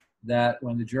so that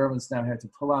when the Germans now had to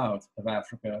pull out of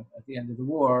Africa at the end of the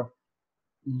war,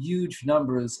 huge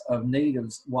numbers of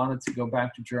natives wanted to go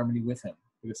back to Germany with him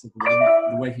because of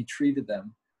the way he treated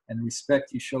them and the respect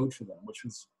he showed for them, which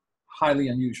was highly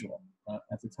unusual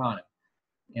at the time.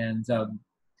 And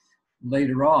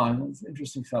later on, he's an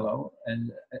interesting fellow,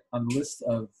 and on the list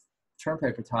of term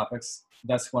paper topics,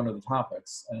 that's one of the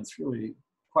topics, and it's really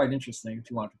quite interesting if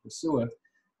you want to pursue it.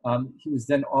 He was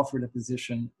then offered a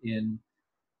position in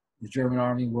the German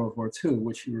army in World War II,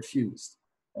 which he refused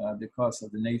because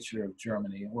of the nature of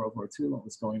Germany in World War II, what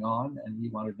was going on, and he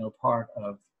wanted no part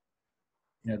of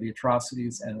the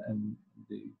atrocities and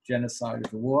the genocide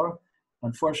of the war.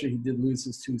 Unfortunately, he did lose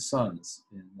his two sons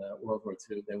in World War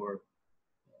II. They were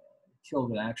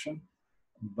killed in action,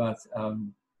 but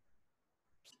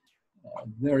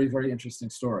very, very interesting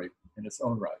story in its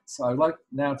own right. So I'd like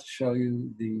now to show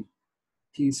you the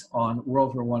piece on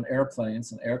World War I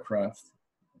airplanes and aircraft,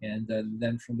 and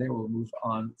then from there we'll move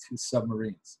on to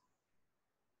submarines.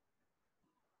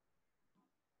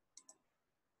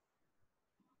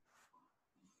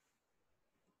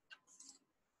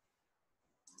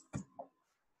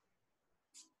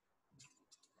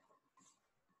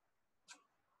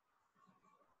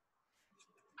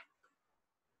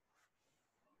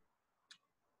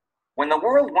 When the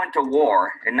world went to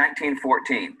war in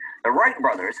 1914, the Wright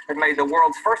brothers had made the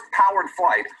world's first powered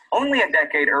flight only a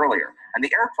decade earlier, and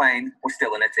the airplane was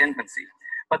still in its infancy.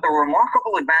 But the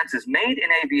remarkable advances made in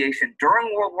aviation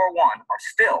during World War I are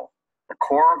still the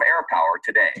core of air power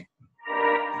today.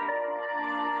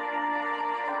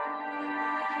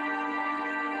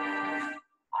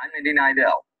 I'm Indy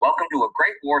Neidell. Welcome to a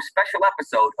Great War special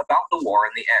episode about the war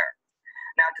in the air.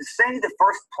 Now, to say the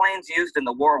first planes used in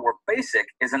the war were basic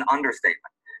is an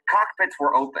understatement. Cockpits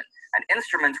were open, and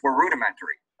instruments were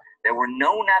rudimentary. There were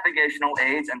no navigational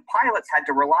aids, and pilots had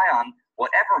to rely on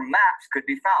whatever maps could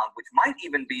be found, which might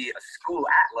even be a school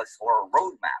atlas or a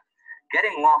road map.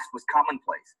 Getting lost was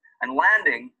commonplace, and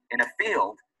landing in a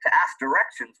field to ask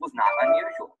directions was not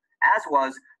unusual, as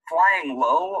was flying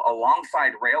low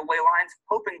alongside railway lines,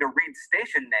 hoping to read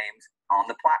station names on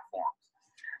the platforms.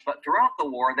 But throughout the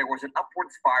war, there was an upward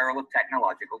spiral of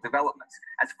technological developments,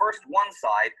 as first one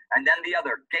side and then the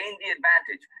other gained the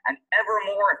advantage, and ever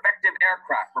more effective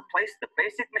aircraft replaced the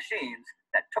basic machines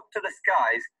that took to the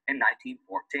skies in 1914.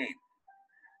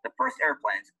 The first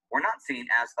airplanes were not seen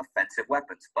as offensive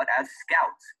weapons, but as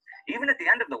scouts. Even at the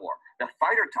end of the war, the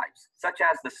fighter types, such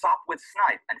as the Sopwith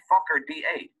Snipe and Fokker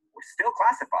D-8, were still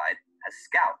classified as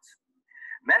scouts.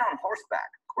 Men on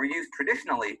horseback were used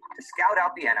traditionally to scout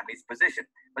out the enemy's position,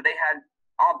 but they had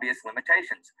obvious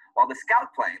limitations, while the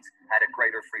scout planes had a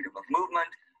greater freedom of movement,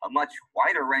 a much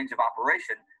wider range of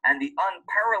operation, and the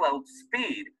unparalleled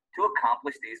speed to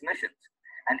accomplish these missions.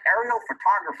 And aerial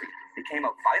photography became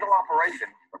a vital operation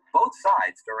for both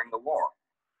sides during the war.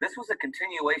 This was a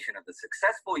continuation of the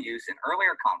successful use in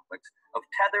earlier conflicts of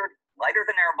tethered,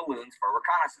 lighter-than-air balloons for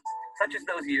reconnaissance, such as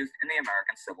those used in the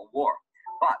American Civil War.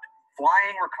 But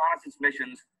flying reconnaissance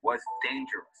missions was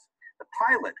dangerous. The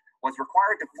pilot was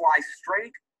required to fly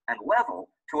straight and level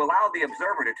to allow the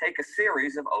observer to take a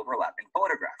series of overlapping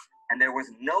photographs, and there was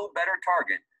no better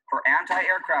target for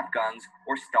anti-aircraft guns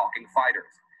or stalking fighters.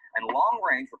 And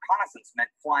long-range reconnaissance meant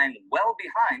flying well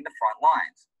behind the front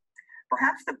lines.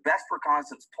 Perhaps the best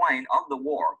reconnaissance plane of the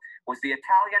war was the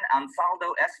Italian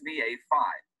Ansaldo SVA-5.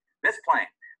 This plane,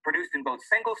 produced in both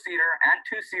single-seater and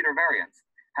two-seater variants,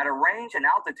 had a range and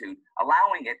altitude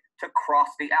allowing it to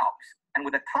cross the Alps, and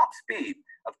with a top speed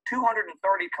of 230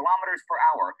 kilometers per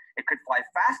hour, it could fly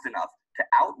fast enough to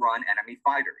outrun enemy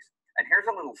fighters. And here's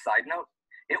a little side note.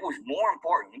 It was more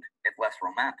important, if less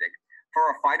romantic,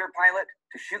 for a fighter pilot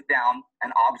to shoot down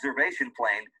an observation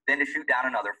plane than to shoot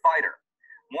down another fighter.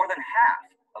 More than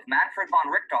half of Manfred von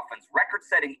Richthofen's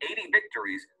record-setting 80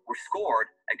 victories were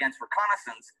scored against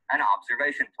reconnaissance and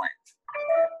observation planes.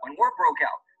 When war broke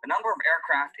out, the number of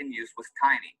aircraft in use was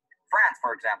tiny. France,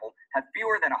 for example, had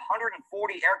fewer than 140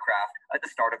 aircraft at the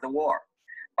start of the war.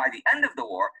 By the end of the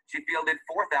war, she fielded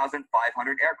 4,500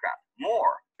 aircraft,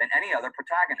 more than any other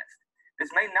protagonist.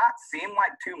 This may not seem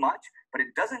like too much, but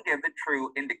it doesn't give the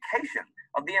true indication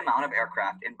of the amount of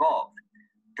aircraft involved.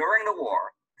 During the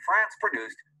war, France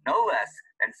produced no less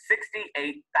than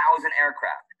 68,000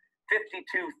 aircraft.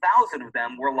 52,000 of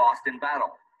them were lost in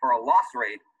battle, for a loss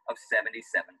rate of 77%.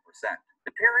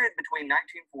 The period between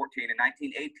 1914 and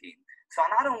 1918 saw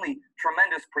not only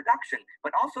tremendous production,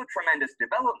 but also tremendous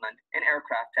development in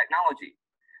aircraft technology.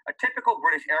 A typical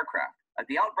British aircraft at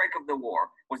the outbreak of the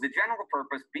war was the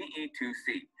general-purpose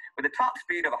BE-2C, with a top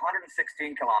speed of 116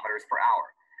 kilometers per hour.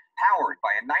 Powered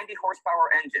by a 90-horsepower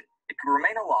engine, it could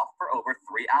remain aloft for over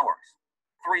 3 hours.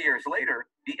 3 years later,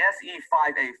 the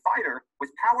SE-5A fighter was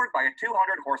powered by a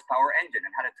 200-horsepower engine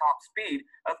and had a top speed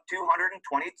of 222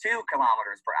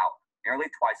 kilometers per hour, nearly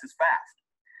twice as fast.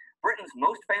 Britain's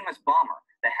most famous bomber,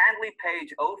 the Handley Page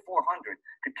 0400,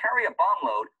 could carry a bomb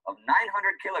load of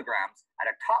 900 kilograms at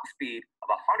a top speed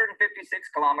of 156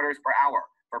 kilometers per hour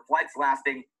for flights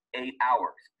lasting 8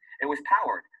 hours. It was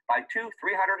powered by two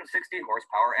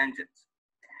 360-horsepower engines.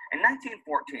 In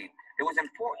 1914, it was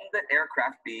important that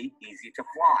aircraft be easy to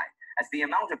fly, as the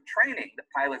amount of training that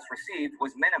pilots received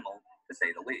was minimal, to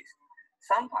say the least.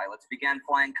 Some pilots began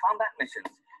flying combat missions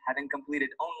having completed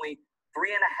only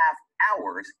 3.5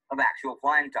 hours of actual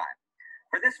flying time.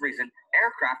 For this reason,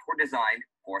 aircraft were designed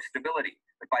for stability.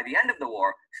 But by the end of the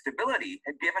war, stability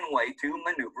had given way to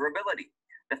maneuverability.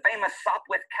 The famous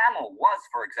Sopwith Camel was,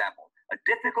 for example, a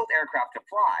difficult aircraft to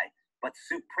fly, but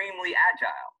supremely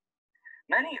agile.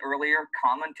 Many earlier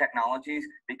common technologies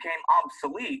became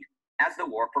obsolete as the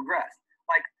war progressed.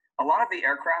 Like a lot of the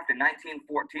aircraft in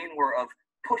 1914 were of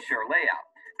pusher layout.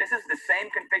 This is the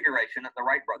same configuration that the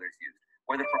Wright brothers used,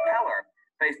 where the propeller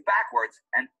faced backwards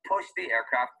and pushed the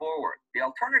aircraft forward. The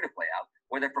alternative layout,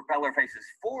 where the propeller faces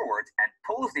forwards and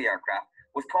pulls the aircraft,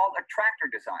 was called a tractor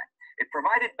design. It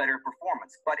provided better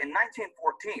performance, but in 1914,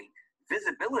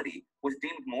 visibility was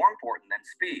deemed more important than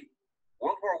speed.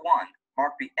 World War I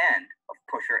marked the end of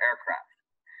pusher aircraft.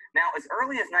 Now, as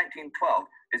early as 1912,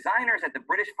 designers at the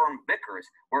British firm Vickers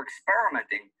were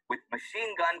experimenting with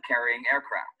machine gun carrying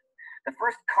aircraft. The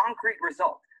first concrete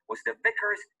result was the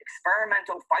Vickers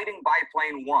Experimental Fighting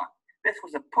Biplane 1. This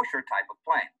was a pusher type of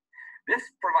plane. This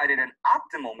provided an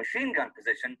optimal machine gun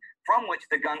position from which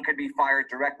the gun could be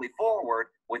fired directly forward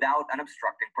without an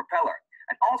obstructing propeller,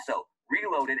 and also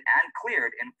reloaded and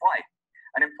cleared in flight.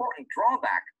 An important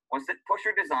drawback was that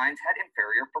pusher designs had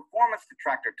inferior performance to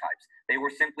tractor types. They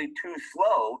were simply too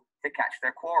slow to catch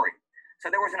their quarry. So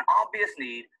there was an obvious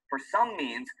need for some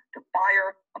means to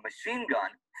fire a machine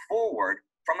gun forward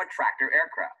from a tractor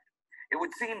aircraft. It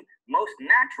would seem most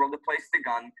natural to place the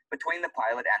gun between the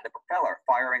pilot and the propeller,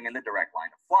 firing in the direct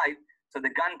line of flight, so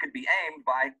the gun could be aimed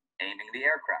by aiming the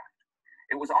aircraft.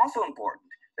 It was also important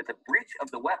that the breech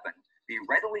of the weapon be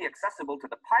readily accessible to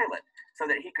the pilot so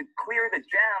that he could clear the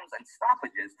jams and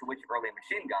stoppages to which early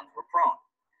machine guns were prone.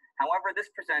 However,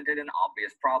 this presented an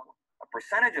obvious problem. A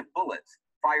percentage of bullets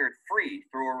fired free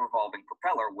through a revolving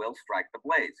propeller will strike the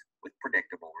blades, with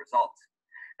predictable results.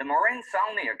 The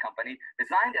Morane-Saulnier company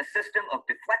designed a system of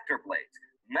deflector blades,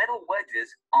 metal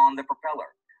wedges on the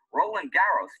propeller. Roland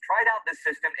Garros tried out this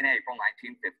system in April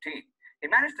 1915. He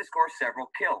managed to score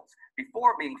several kills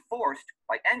before being forced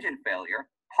by engine failure,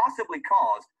 possibly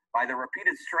caused by the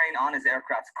repeated strain on his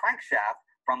aircraft's crankshaft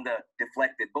from the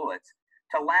deflected bullets,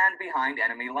 to land behind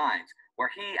enemy lines, where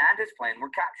he and his plane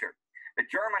were captured. The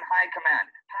German High Command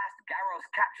passed Garros'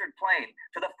 captured plane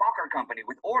to the Fokker Company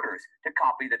with orders to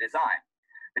copy the design.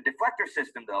 The deflector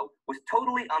system, though, was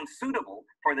totally unsuitable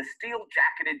for the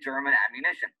steel-jacketed German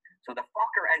ammunition, so the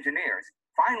Fokker engineers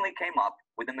finally came up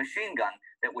with a machine gun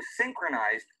that was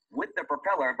synchronized with the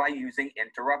propeller by using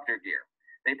interrupter gear.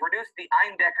 They produced the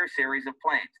Eindecker series of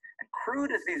planes, and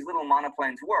crude as these little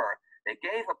monoplanes were, they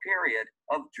gave a period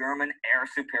of German air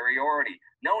superiority,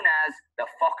 known as the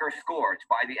Fokker Scourge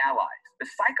by the Allies. The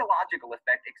psychological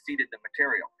effect exceeded the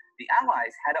material. The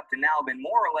Allies had up to now been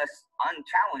more or less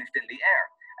unchallenged in the air,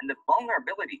 and the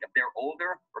vulnerability of their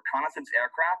older reconnaissance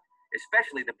aircraft,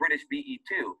 especially the British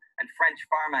BE-2 and French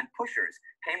Farman pushers,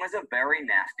 came as a very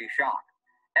nasty shock.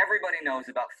 Everybody knows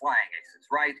about flying aces,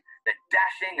 right? The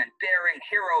dashing and daring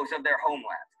heroes of their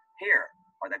homelands. Here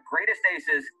are the greatest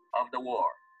aces of the war.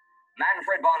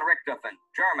 Manfred von Richthofen,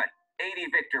 German, 80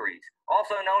 victories,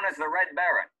 also known as the Red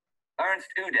Baron. Ernst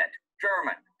Udet,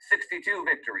 German, 62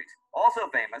 victories, also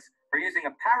famous for using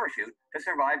a parachute to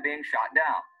survive being shot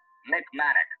down. Mick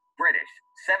Mannock, British,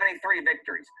 73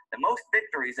 victories, the most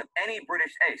victories of any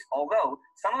British ace, although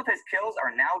some of his kills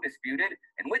are now disputed,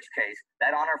 in which case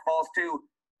that honor falls to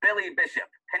Billy Bishop,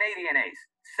 Canadian ace,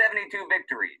 72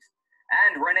 victories,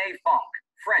 and René Fonck,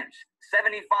 French,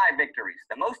 75 victories,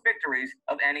 the most victories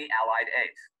of any Allied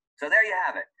ace. So there you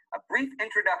have it, a brief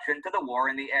introduction to the war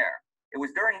in the air. It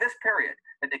was during this period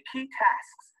that the key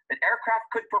tasks that aircraft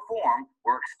could perform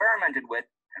were experimented with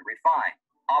and refined.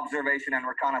 Observation and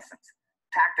reconnaissance,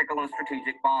 tactical and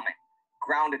strategic bombing,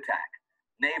 ground attack,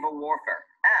 naval warfare,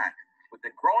 and with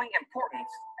the growing importance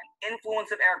and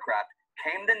influence of aircraft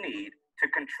came the need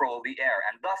to control the air,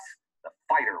 and thus the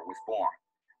fighter was born.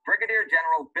 Brigadier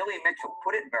General Billy Mitchell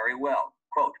put it very well,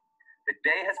 quote, "The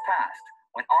day has passed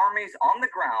when armies on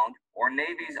the ground or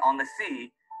navies on the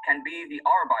sea can be the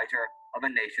arbiter of a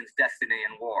nation's destiny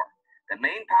in war. The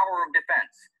main power of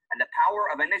defense and the power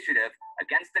of initiative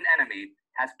against an enemy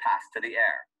has passed to the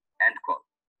air," end quote.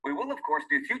 We will, of course,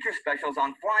 do future specials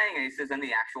on flying aces and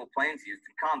the actual planes used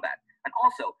in combat. And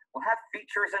also, we'll have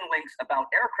features and links about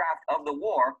aircraft of the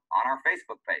war on our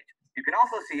Facebook page. You can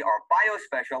also see our bio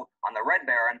special on the Red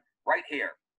Baron right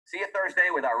here. See you Thursday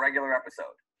with our regular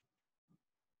episode.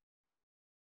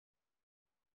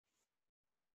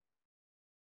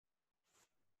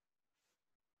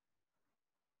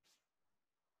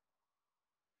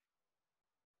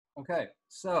 Okay,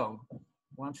 so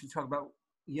why don't you talk about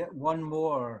yet one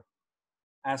more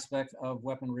aspect of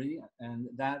weaponry, and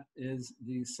that is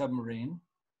the submarine.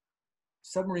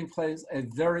 Submarine plays a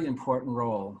very important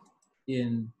role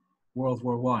in World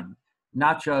War I,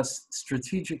 not just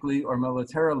strategically or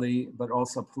militarily, but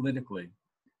also politically,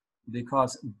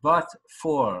 because but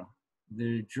for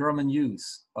the German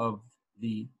use of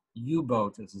the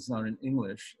U-boat, as it's known in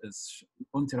English, as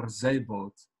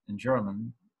Unterseeboot in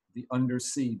German, the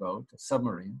undersea boat, a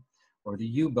submarine, or the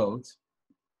U-boat,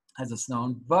 as it's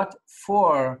known, but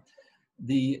for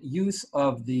the use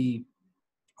of the,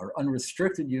 or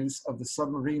unrestricted use of the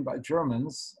submarine by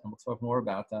Germans, and we'll talk more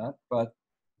about that, but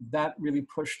that really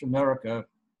pushed America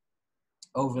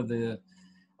over the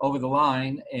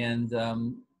line, and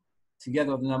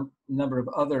together with a number of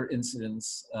other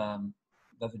incidents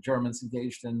that the Germans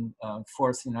engaged in,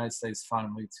 forced the United States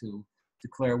finally to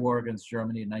declare war against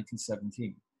Germany in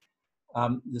 1917.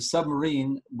 The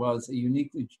submarine was a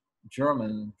uniquely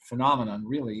German phenomenon,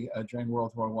 really, during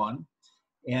World War I.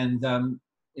 And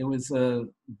it was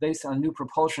based on new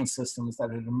propulsion systems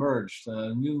that had emerged,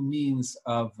 new means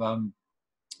of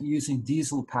using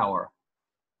diesel power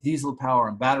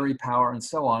and battery power and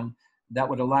so on, that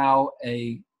would allow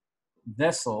a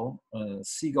vessel, a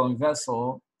seagoing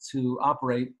vessel, to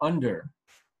operate under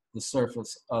the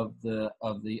surface of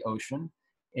the ocean,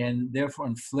 and therefore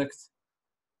inflict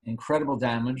incredible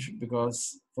damage,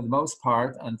 because for the most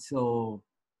part, until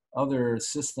other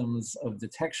systems of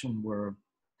detection were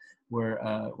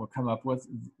come up with,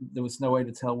 there was no way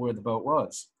to tell where the boat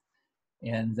was,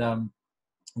 and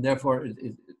therefore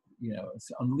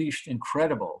it's unleashed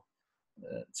incredible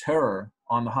terror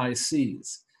on the high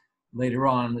seas. Later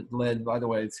on, it led, by the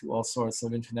way, to all sorts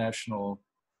of international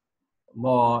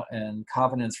law and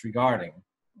covenants regarding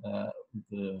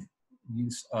the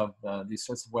use of these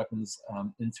sorts of weapons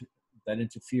that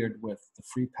interfered with the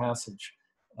free passage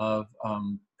of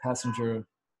passenger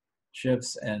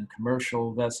ships and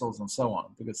commercial vessels and so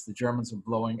on, because the Germans were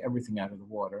blowing everything out of the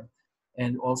water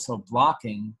and also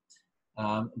blocking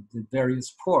the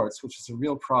various ports, which is a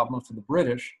real problem for the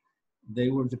British. They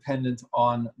were dependent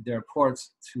on their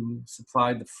ports to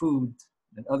supply the food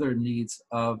and other needs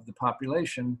of the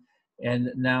population,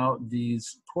 and now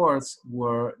these ports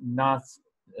were not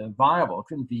viable,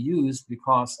 couldn't be used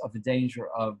because of the danger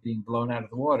of being blown out of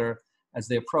the water as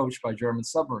they approached by German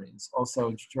submarines.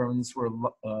 Also, Germans were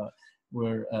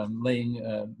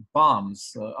laying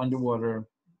bombs, underwater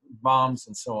bombs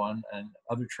and so on, and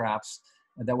other traps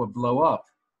that would blow up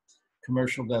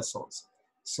commercial vessels.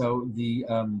 So the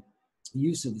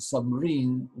use of the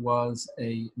submarine was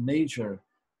a major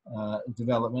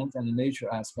development and a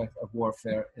major aspect of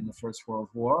warfare in the First World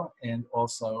War, and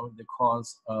also the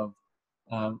cause of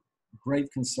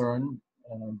great concern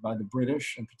by the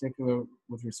British, in particular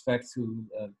with respect to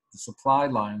the supply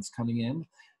lines coming in,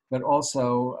 but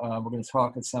also we're going to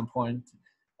talk at some point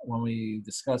when we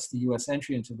discuss the US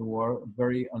entry into the war, a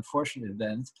very unfortunate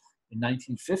event in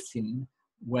 1915,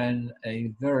 when a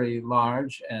very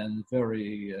large and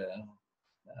very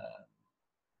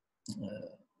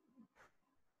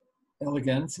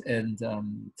elegant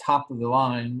and top of the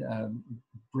line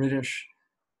British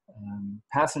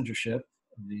passenger ship,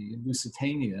 the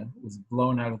Lusitania, was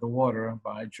blown out of the water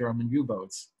by German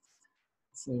U-boats.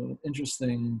 It's an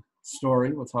interesting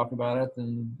story. We'll talk about it,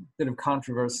 and a bit of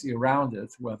controversy around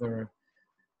it, whether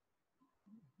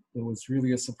it was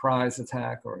really a surprise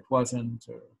attack or it wasn't,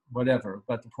 or whatever.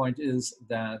 But the point is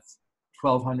that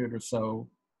 1,200 or so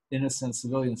innocent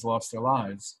civilians lost their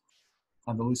lives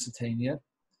on the Lusitania.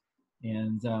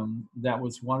 And that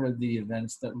was one of the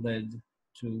events that led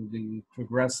to the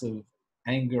progressive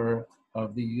anger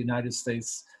of the United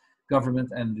States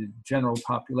government and the general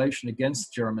population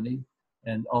against Germany.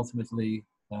 And ultimately,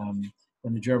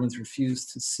 when the Germans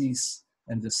refused to cease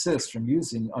and desist from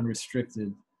using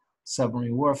unrestricted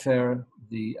submarine warfare,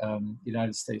 the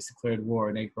United States declared war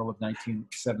in April of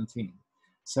 1917.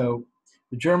 So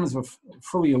the Germans were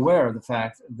fully aware of the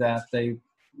fact that they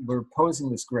were posing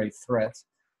this great threat.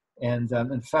 And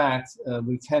in fact,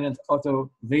 Lieutenant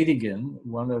Otto Weddigen,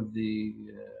 one of the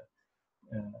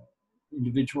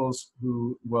individuals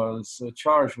who was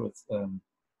charged with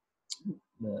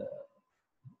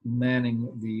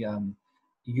manning the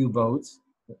U-boat,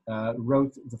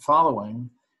 wrote the following.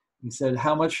 He said,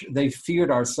 "How much they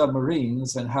feared our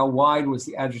submarines and how wide was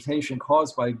the agitation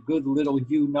caused by good little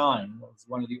U-9, that was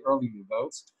one of the early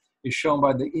U-boats, is shown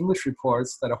by the English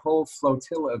reports that a whole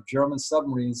flotilla of German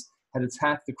submarines had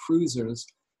attacked the cruisers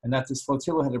and that this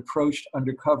flotilla had approached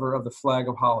under cover of the flag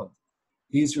of Holland.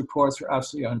 These reports were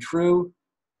absolutely untrue.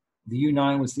 The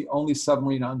U-9 was the only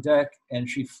submarine on deck, and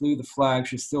she flew the flag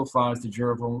she still flies, the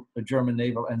German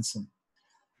naval ensign."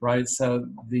 right? So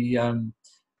the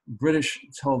British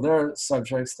told their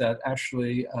subjects that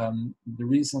actually the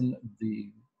reason the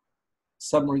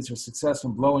submarines were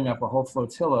successful in blowing up a whole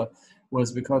flotilla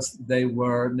was because they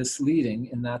were misleading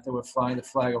in that they were flying the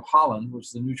flag of Holland, which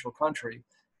is a neutral country,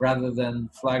 rather than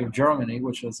the flag of Germany,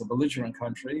 which is a belligerent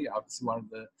country, obviously one of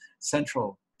the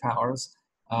central powers,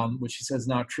 which he says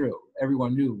not true.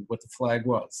 Everyone knew what the flag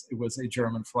was. It was a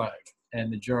German flag.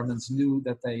 And the Germans knew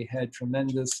that they had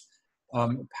tremendous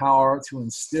power to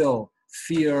instill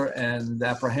fear and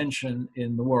apprehension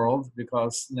in the world,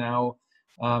 because now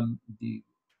the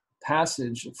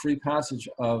free passage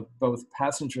of both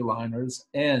passenger liners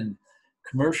and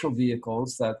commercial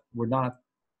vehicles that were not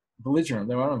belligerent,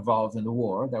 they weren't involved in the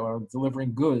war, they were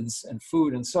delivering goods and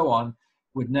food and so on,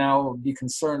 would now be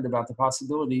concerned about the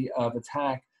possibility of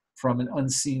attack from an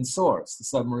unseen source. The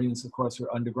submarines, of course,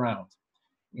 were underground.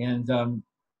 And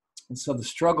so the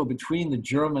struggle between the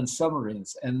German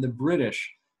submarines and the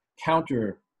British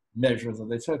countermeasures that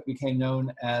they took became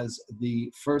known as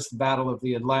the First Battle of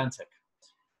the Atlantic.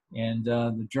 And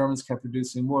the Germans kept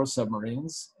producing more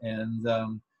submarines, and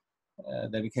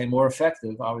they became more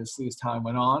effective, obviously, as time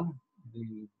went on.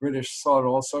 The British sought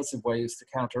all sorts of ways to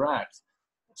counteract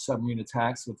submarine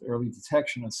attacks with early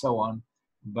detection and so on,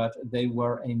 but they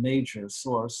were a major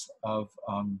source of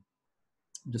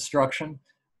destruction,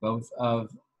 both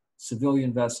of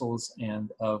civilian vessels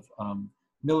and of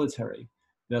military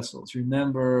vessels.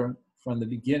 Remember from the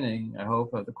beginning, I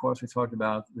hope, of the course, we talked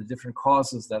about the different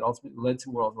causes that ultimately led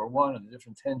to World War I and the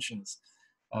different tensions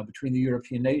between the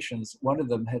European nations. One of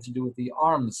them had to do with the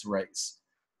arms race.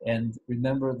 And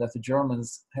remember that the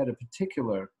Germans had a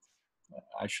particular,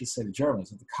 I should say the Germans,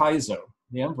 the Kaiser,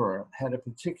 the emperor, had a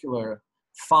particular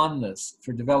fondness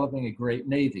for developing a great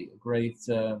navy, a great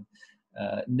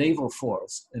naval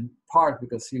force, in part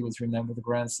because he was, remember, the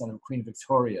grandson of Queen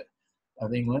Victoria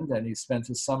of England, and he spent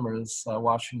his summers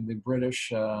watching the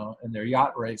British in their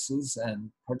yacht races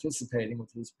and participating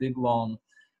with his big, long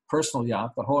personal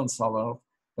yacht, the Hohenzollern.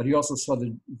 But he also saw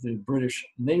the British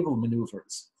naval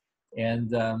maneuvers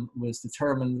and was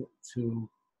determined to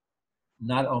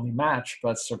not only match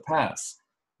but surpass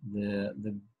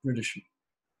the British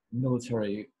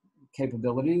military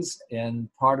capabilities. And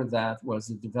part of that was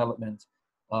the development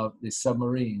of the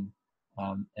submarine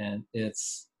and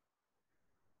its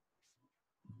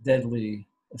deadly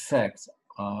effect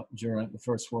during the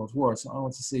First World War. So I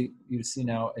want to see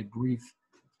now a brief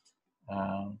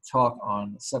talk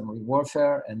on submarine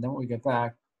warfare, and then when we get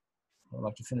back, I'd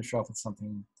like to finish off with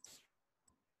something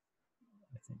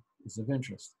I think is of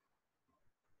interest.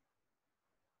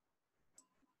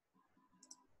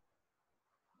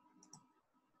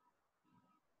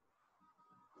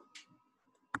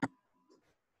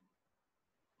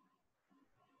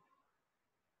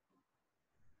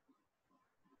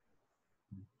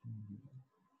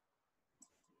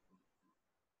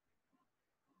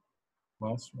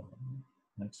 Last one,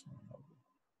 next one.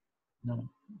 No,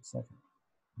 second.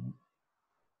 No.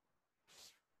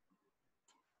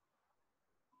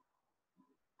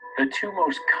 The two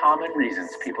most common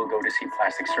reasons people go to see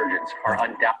plastic surgeons are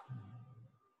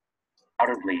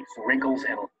undoubtedly wrinkles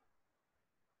and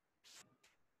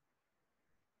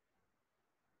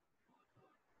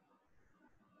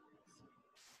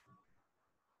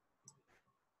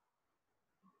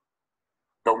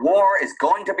The war is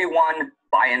going to be won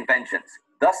by inventions.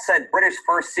 Thus said British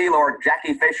First Sea Lord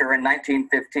Jackie Fisher in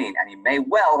 1915, and he may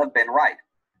well have been right.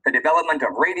 The development of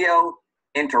radio,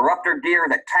 interrupter gear,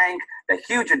 the tank, the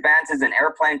huge advances in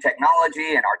airplane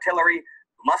technology and artillery,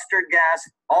 mustard gas,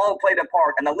 all played a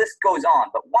part, and the list goes on.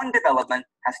 But one development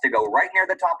has to go right near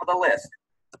the top of the list: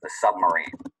 the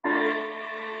submarine.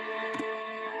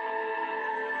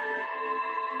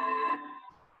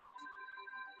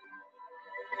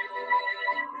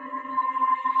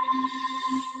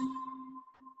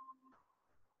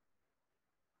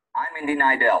 I'm Indy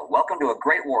Neidell. Welcome to a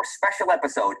Great War special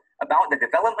episode about the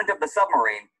development of the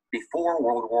submarine before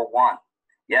World War I.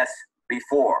 Yes,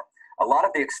 before. A lot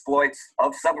of the exploits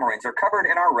of submarines are covered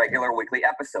in our regular weekly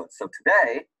episodes. So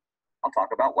today, I'll talk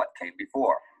about what came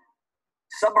before.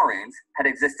 Submarines had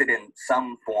existed in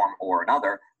some form or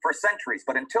another for centuries,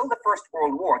 but until the First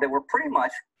World War, they were pretty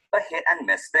much a hit and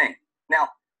miss thing. Now,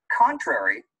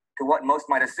 contrary to what most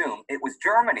might assume, it was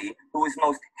Germany who was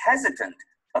most hesitant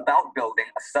about building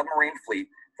a submarine fleet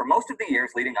for most of the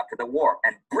years leading up to the war,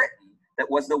 and Britain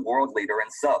that was the world leader in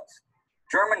subs.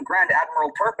 German Grand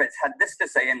Admiral Tirpitz had this to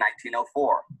say in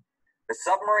 1904. The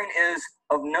submarine is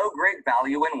of no great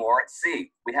value in war at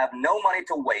sea. We have no money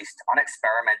to waste on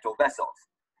experimental vessels.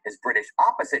 His British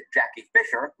opposite, Jackie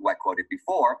Fisher, who I quoted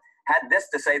before, had this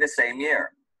to say the same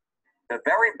year. the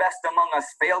very best among us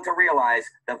fail to realize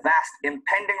the vast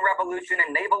impending revolution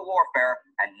in naval warfare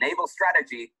and naval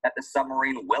strategy that the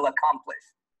submarine will accomplish.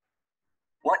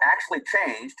 What actually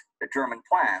changed the German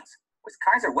plans was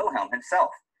Kaiser Wilhelm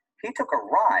himself. He took a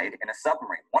ride in a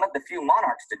submarine, one of the few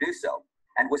monarchs to do so,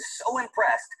 and was so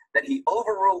impressed that he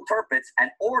overruled Tirpitz and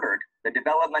ordered the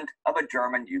development of a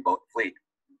German U-boat fleet.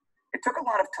 It took a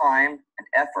lot of time and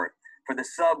effort for the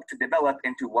sub to develop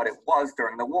into what it was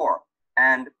during the war,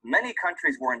 and many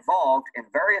countries were involved in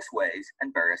various ways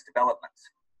and various developments.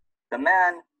 The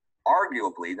man,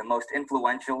 arguably the most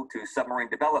influential to submarine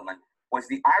development, was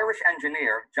the Irish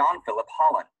engineer John Philip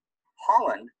Holland.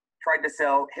 Holland tried to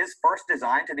sell his first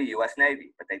design to the US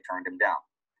Navy, but they turned him down.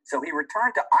 So he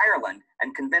returned to Ireland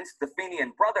and convinced the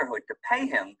Fenian Brotherhood to pay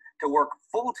him to work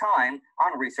full-time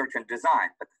on research and design.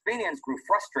 But the Fenians grew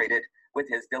frustrated with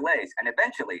his delays, and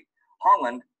eventually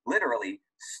Holland literally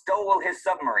stole his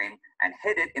submarine and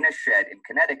hid it in a shed in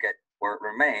Connecticut, where it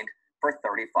remained for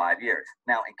 35 years.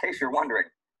 Now, in case you're wondering,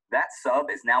 that sub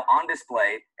is now on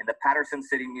display in the Patterson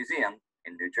City Museum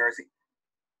in New Jersey.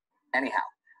 Anyhow,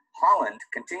 Holland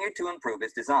continued to improve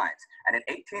his designs, and in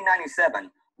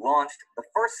 1897 launched the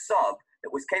first sub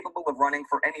that was capable of running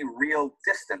for any real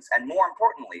distance, and more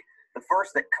importantly, the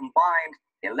first that combined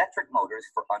electric motors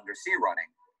for undersea running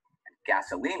and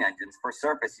gasoline engines for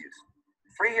surface use.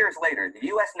 3 years later, the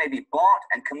US Navy bought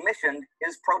and commissioned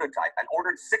his prototype and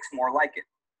ordered 6 more like it.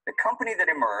 The company that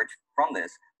emerged from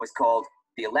this was called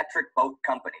the Electric Boat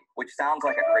Company, which sounds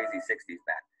like a crazy 60s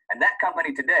band. And that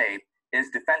company today is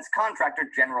defense contractor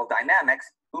General Dynamics,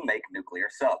 who make nuclear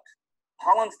subs.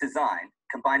 Holland's design,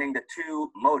 combining the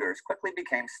 2 motors, quickly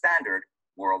became standard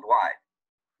worldwide.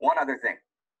 One other thing,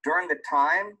 during the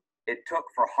time it took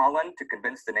for Holland to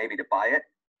convince the Navy to buy it,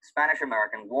 the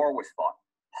Spanish-American War was fought.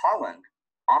 Holland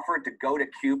offered to go to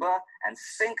Cuba and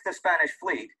sink the Spanish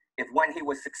fleet if, when he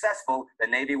was successful, the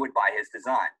Navy would buy his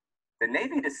design. The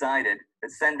Navy decided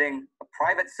that sending a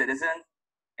private citizen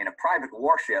in a private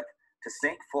warship to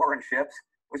sink foreign ships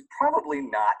was probably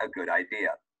not a good idea.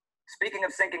 Speaking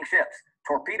of sinking ships,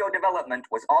 torpedo development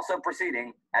was also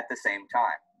proceeding at the same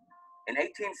time. In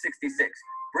 1866,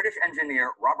 British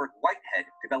engineer Robert Whitehead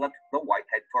developed the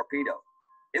Whitehead torpedo.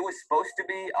 It was supposed to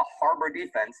be a harbor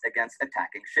defense against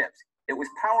attacking ships. It was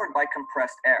powered by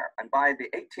compressed air, and by the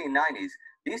 1890s,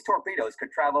 these torpedoes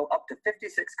could travel up to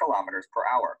 56 kilometers per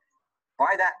hour.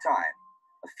 By that time,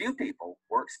 a few people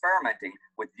were experimenting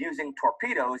with using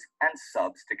torpedoes and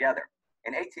subs together.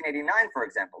 In 1889, for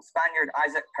example, Spaniard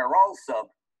Isaac Peral's sub,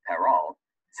 Peral,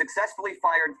 successfully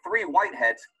fired 3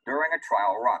 Whiteheads during a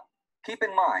trial run. Keep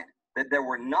in mind that there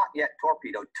were not yet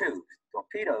torpedo tubes.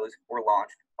 Torpedoes were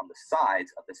launched from the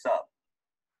sides of the sub.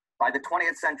 By the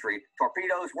 20th century,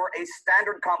 torpedoes were a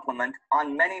standard complement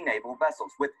on many naval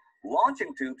vessels, with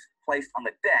launching tubes placed on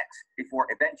the decks before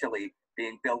eventually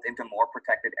being built into more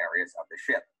protected areas of the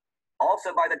ship.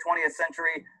 Also by the 20th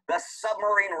century, the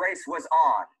submarine race was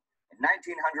on. In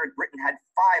 1900, Britain had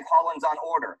 5 Hollands on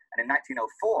order, and in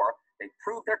 1904, they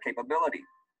proved their capability.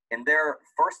 In their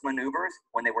first maneuvers,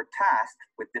 when they were tasked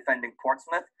with defending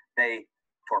Portsmouth, they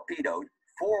torpedoed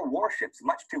 4 warships,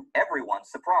 much to everyone's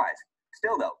surprise.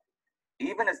 Still though,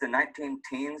 even as the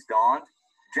 19-teens dawned,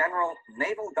 general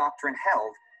naval doctrine held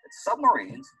that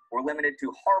submarines were limited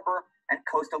to harbor and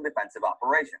coastal defensive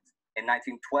operations. In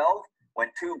 1912, when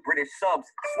 2 British subs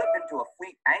slipped into a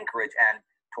fleet anchorage and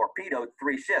torpedoed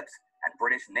 3 ships, and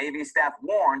British Navy staff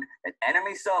warned that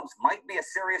enemy subs might be a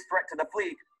serious threat to the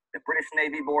fleet, the British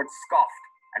Navy Board scoffed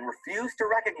and refused to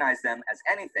recognize them as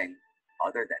anything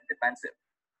other than defensive.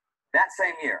 That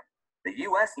same year, the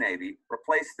US Navy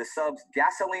replaced the sub's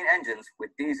gasoline engines with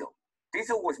diesel.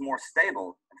 Diesel was more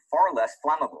stable and far less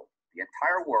flammable. The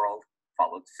entire world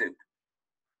followed suit.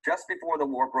 Just before the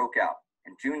war broke out,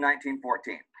 in June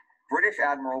 1914, British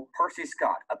Admiral Percy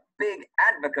Scott, a big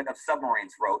advocate of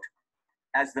submarines, wrote,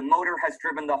 "As the motor has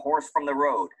driven the horse from the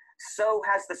road, so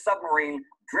has the submarine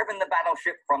driven the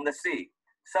battleship from the sea.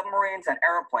 Submarines and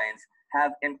airplanes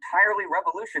have entirely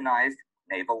revolutionized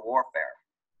naval warfare."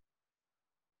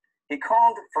 He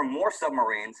called for more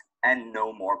submarines and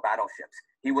no more battleships.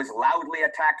 He was loudly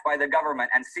attacked by the government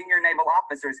and senior naval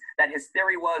officers that his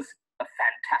theory was a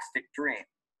fantastic dream.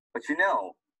 But you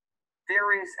know,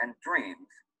 theories and dreams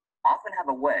often have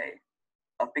a way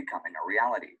of becoming a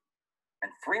reality.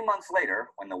 And 3 months later,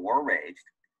 when the war raged,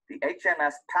 the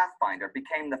HMS Pathfinder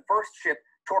became the first ship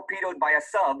torpedoed by a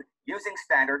sub using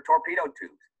standard torpedo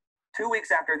tubes. 2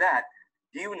 weeks after that,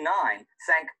 U-9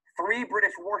 sank 3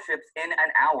 British warships in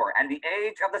an hour, and the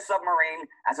age of the submarine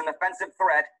as an offensive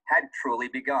threat had truly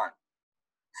begun.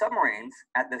 Submarines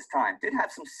at this time did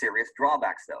have some serious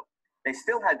drawbacks, though. they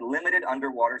still had limited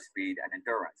underwater speed and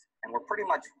endurance and were pretty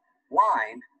much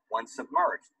blind once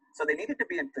submerged, so they needed to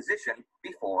be in position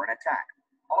before an attack.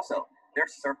 Also, their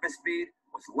surface speed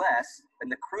was less than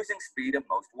the cruising speed of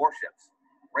most warships.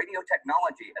 Radio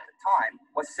technology at the time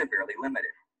was severely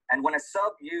limited, and when a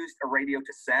sub used a radio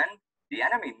to send, the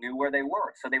enemy knew where they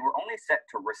were, so they were only set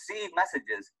to receive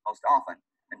messages most often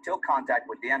until contact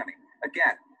with the enemy.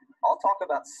 Again, I'll talk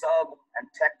about sub and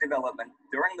tech development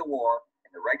during the war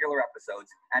in the regular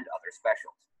episodes and other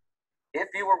specials.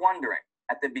 If you were wondering,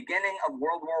 at the beginning of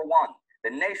World War I,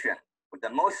 the nation with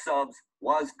the most subs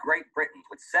was Great Britain,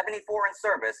 with 74 in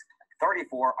service and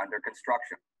 34 under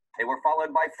construction. They were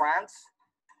followed by France,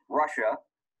 Russia,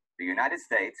 the United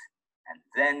States, and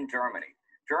then Germany.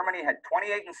 Germany had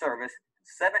 28 in service,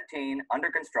 17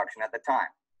 under construction at the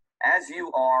time. As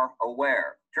you are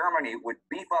aware, Germany would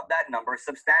beef up that number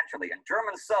substantially, and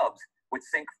German subs would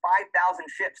sink 5,000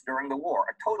 ships during the war,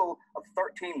 a total of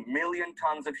 13 million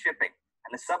tons of shipping.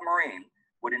 And the submarine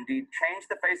would indeed change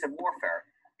the face of warfare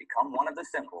and become one of the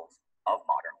symbols of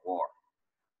modern war.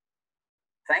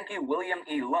 Thank you, William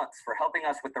E. Lutz, for helping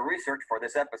us with the research for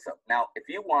this episode. Now, if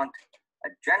you want a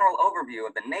general overview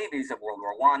of the navies of World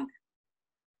War I,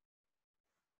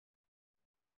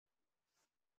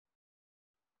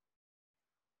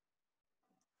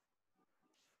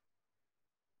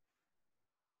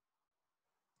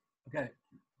 Okay,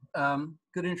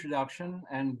 good introduction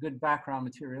and good background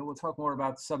material. We'll talk more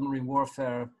about submarine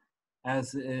warfare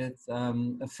as it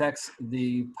affects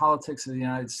the politics of the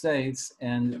United States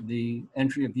and the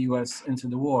entry of the US into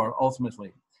the war,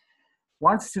 ultimately.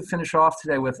 Wanted to finish off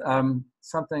today with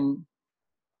something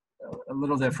a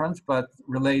little different, but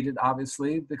related,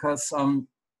 obviously, because I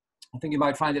think you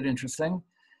might find it interesting.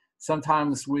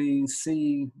 Sometimes we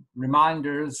see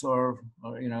reminders or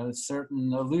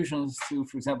certain allusions to,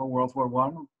 for example, World War I.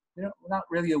 We're not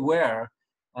really aware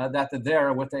that they're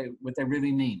there, what they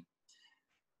really mean.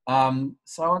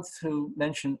 So I want to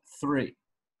mention three,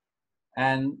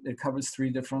 and it covers three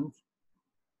different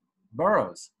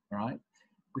boroughs, right?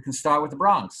 We can start with the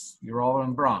Bronx. You're all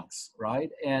in Bronx, right?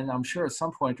 And I'm sure at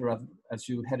some point, or other, as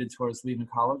you headed towards Lehman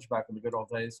College, back in the good old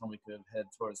days when we could head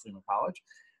towards Lehman College,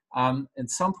 at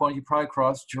some point you probably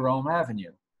crossed Jerome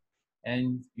Avenue.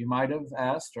 And you might have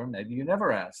asked, or maybe you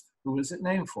never asked, who is it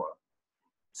named for?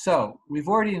 So we've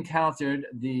already encountered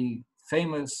the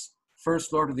famous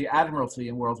First Lord of the Admiralty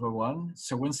in World War I,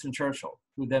 Sir Winston Churchill,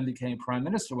 who then became Prime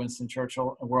Minister Winston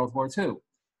Churchill in World War II.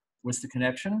 What's the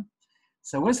connection?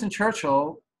 So Winston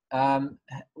Churchill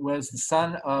was the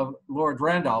son of Lord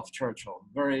Randolph Churchill,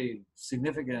 very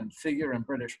significant figure in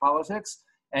British politics,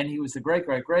 and he was the great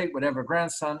whatever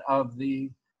grandson of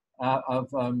the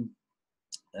Lord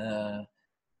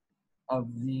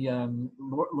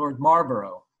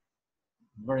Marlborough,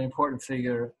 very important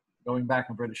figure going back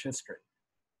in British history.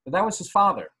 But that was his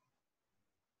father,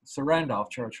 Sir Randolph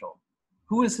Churchill.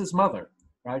 Who is his mother?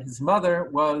 Right, his mother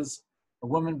was a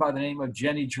woman by the name of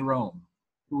Jenny Jerome,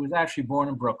 who was actually born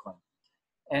in Brooklyn.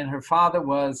 And her father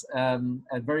was,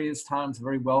 at various times, a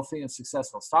very wealthy and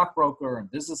successful stockbroker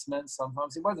and businessman.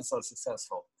 Sometimes he wasn't so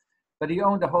successful. But he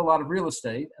owned a whole lot of real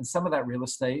estate, and some of that real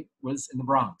estate was in the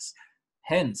Bronx.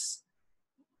 Hence,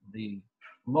 the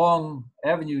long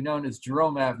avenue known as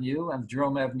Jerome Avenue and the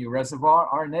Jerome Avenue Reservoir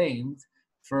are named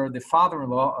for the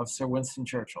father-in-law of Sir Winston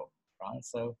Churchill. Right?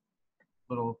 So,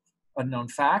 little unknown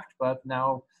fact, but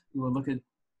now we will look at,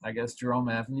 I guess, Jerome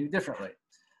Avenue differently.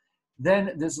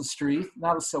 Then there's a street,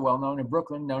 not so well known in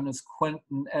Brooklyn, known as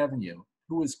Quentin Avenue.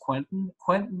 Who is Quentin?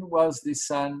 Quentin was the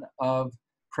son of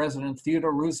President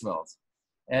Theodore Roosevelt.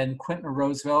 And Quentin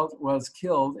Roosevelt was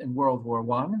killed in World War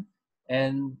I.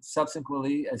 And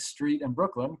subsequently, a street in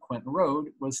Brooklyn, Quentin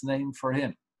Road, was named for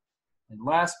him. And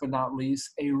last but not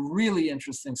least, a really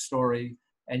interesting story,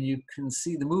 and you can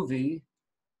see the movie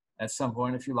at some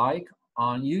point, if you like,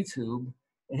 on YouTube.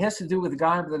 It has to do with a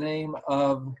guy by the name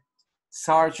of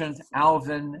Sergeant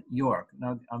Alvin York.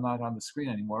 Now, I'm not on the screen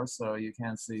anymore, so you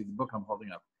can't see the book I'm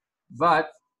holding up.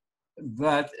 But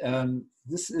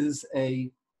this is a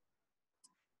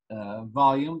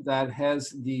volume that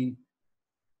has the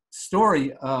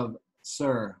story of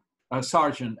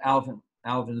Sergeant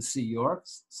Alvin C. York,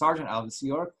 Sergeant Alvin C.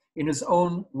 York, in his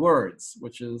own words,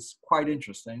 which is quite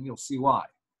interesting. You'll see why.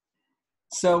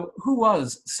 So, who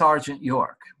was Sergeant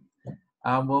York?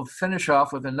 We'll finish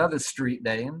off with another street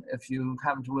name. If you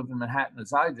happen to live in Manhattan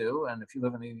as I do, and if you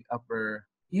live on the Upper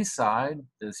East Side,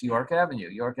 there's York Avenue.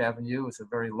 York Avenue is a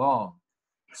very long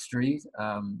street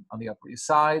on the Upper East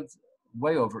Side,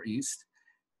 way over east,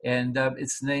 and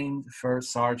it's named for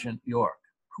Sergeant York.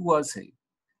 Who was he?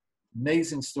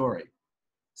 Amazing story.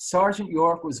 Sergeant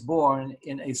York was born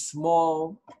in a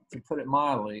small, to put it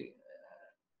mildly,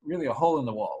 really a hole in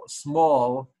the wall, a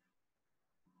small,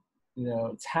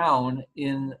 town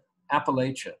in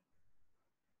Appalachia.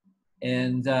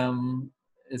 And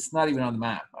it's not even on the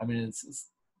map. I mean, it's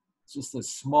just a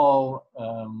small,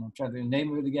 I'm trying to think the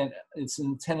name of it again. It's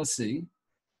in Tennessee.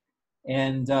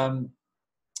 And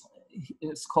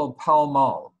it's called Pall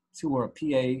Mall, two words,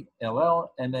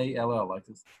 P-A-L-L-M-A-L-L, like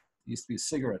this used to be a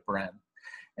cigarette brand.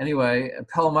 Anyway,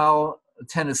 Pall Mall,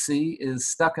 Tennessee is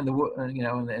stuck in the,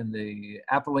 in the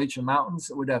Appalachian Mountains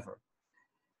or whatever.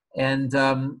 And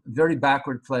very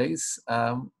backward place,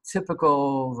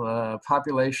 typical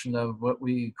population of what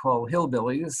we call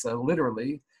hillbillies,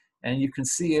 literally. And you can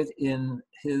see it in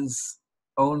his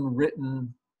own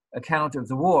written account of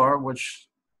the war, which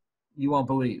you won't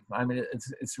believe. I mean,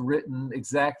 it's written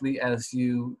exactly as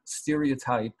you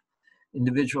stereotype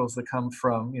individuals that come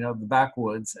from, the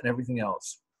backwoods and everything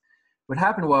else. What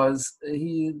happened was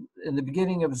he, in the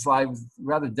beginning of his life,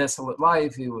 rather desolate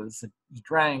life, he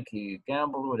drank, he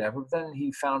gambled, whatever. But then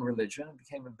he found religion and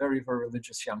became a very, very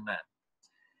religious young man.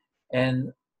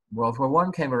 And World War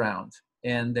I came around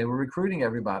and they were recruiting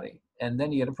everybody. And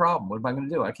then he had a problem. What am I going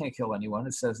to do? I can't kill anyone.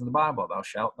 It says in the Bible, thou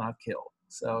shalt not kill.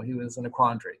 So he was in a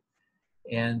quandary.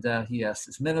 And he asked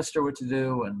his minister what to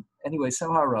do. And anyway,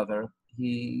 somehow or other,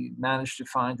 he managed to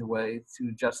find a way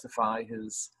to justify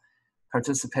his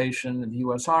participation in the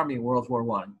U.S. Army in World War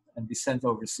I and be sent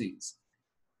overseas.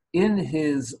 In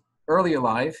his earlier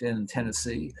life in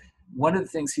Tennessee, one of the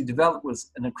things he developed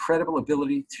was an incredible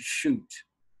ability to shoot.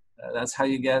 That's how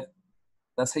you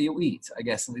eat, I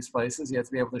guess, in these places. You have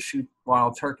to be able to shoot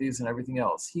wild turkeys and everything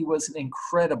else. He was an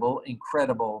incredible,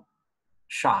 incredible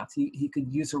shot. He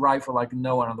could use a rifle like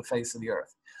no one on the face of the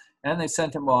earth. And they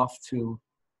sent him off to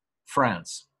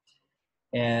France.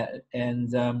 And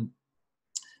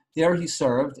there he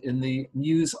served in the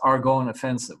Meuse-Argonne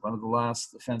offensive, one of the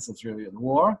last offensives really of the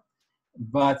war.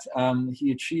 But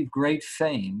he achieved great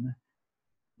fame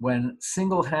when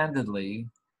single-handedly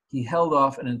he held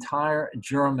off an entire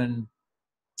German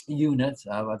unit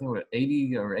of, I think,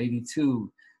 80 or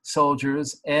 82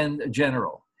 soldiers and a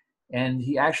general. And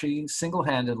he actually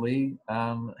single-handedly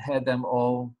had them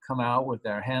all come out with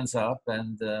their hands up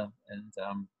and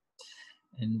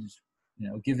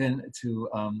give in to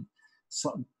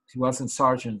some. He wasn't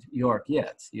Sergeant York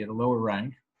yet. He had a lower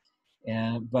rank,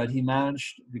 but he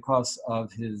managed, because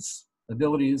of his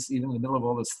abilities, even in the middle of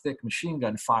all this thick machine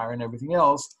gun fire and everything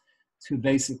else, to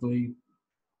basically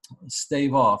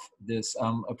stave off this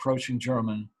approaching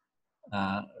German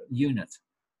unit.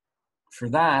 For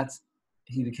that,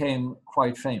 he became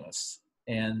quite famous.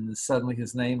 And suddenly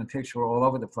his name and picture were all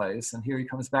over the place. And here he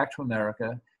comes back to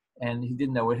America, and he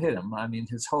didn't know what hit him. I mean,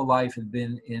 his whole life had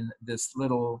been in this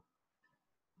little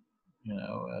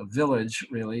a village,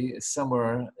 really,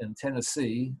 somewhere in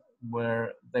Tennessee,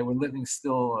 where they were living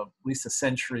still at least a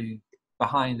century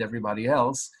behind everybody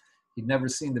else. He'd never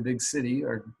seen the big city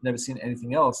or never seen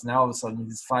anything else. Now all of a sudden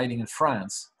he's fighting in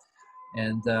France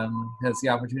and has the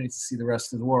opportunity to see the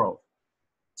rest of the world.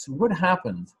 So what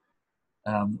happened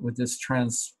with this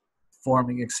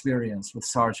transforming experience with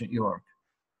Sergeant York?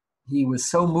 He was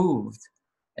so moved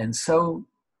and so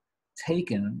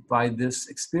taken by this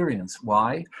experience.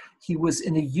 Why? He was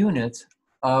in a unit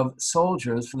of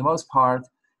soldiers, for the most part,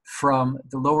 from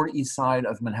the Lower East Side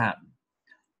of Manhattan.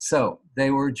 So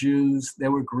they were Jews, they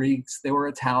were Greeks, they were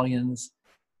Italians,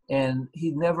 and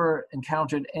he'd never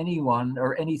encountered anyone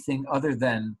or anything other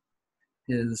than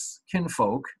his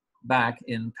kinfolk back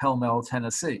in Pell Mell,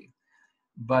 Tennessee.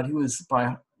 But he was,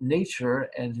 by nature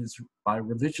and by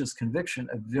religious conviction,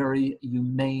 a very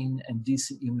humane and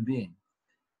decent human being.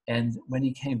 And when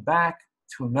he came back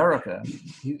to America,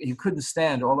 he couldn't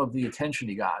stand all of the attention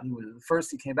he got. First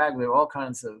he came back, there were all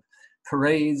kinds of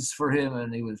parades for him,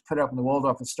 and he was put up in the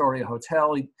Waldorf Astoria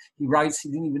Hotel. He writes he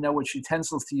didn't even know which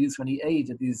utensils to use when he ate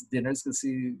at these dinners, because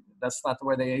that's not the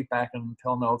way they ate back in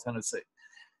Pell Mell, Tennessee.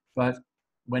 But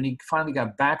when he finally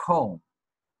got back home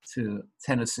to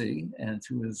Tennessee and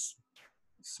to his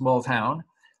small town,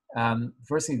 the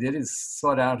first thing he did is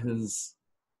sought out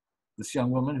this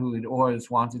young woman who had always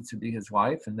wanted to be his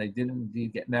wife, and they did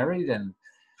indeed get married and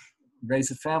raise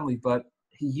a family. But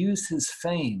he used his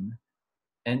fame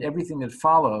and everything that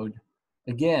followed,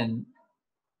 again,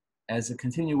 as a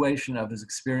continuation of his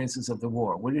experiences of the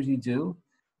war. What did he do?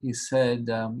 He said,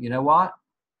 you know what?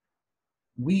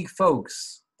 We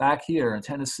folks back here in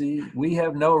Tennessee, we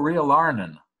have no real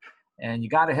larnin', and you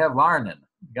got to have larnin'.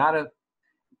 You got to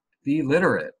be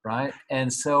literate, right?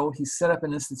 And so he set up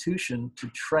an institution to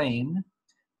train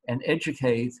and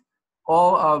educate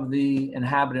all of the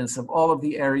inhabitants of all of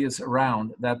the areas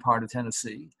around that part of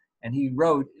Tennessee. And he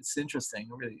wrote, it's interesting,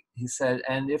 really, he said,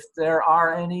 and if there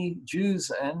are any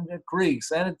Jews and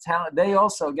Greeks and Italians, they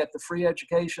also get the free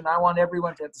education. I want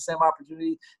everyone to have the same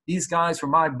opportunity. These guys were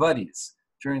my buddies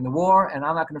during the war, and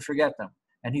I'm not going to forget them.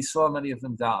 And he saw many of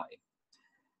them die.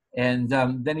 And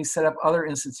then he set up other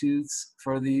institutes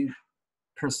for the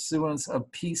pursuance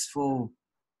of peaceful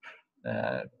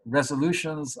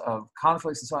resolutions of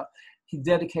conflicts and so on. He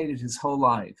dedicated his whole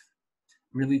life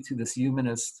really to this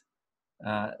humanist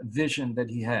vision that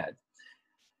he had.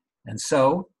 And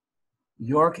so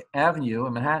York Avenue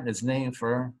in Manhattan is named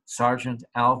for Sergeant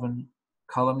Alvin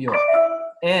Cullum York.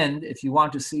 And if you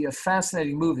want to see a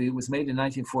fascinating movie, it was made in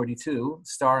 1942,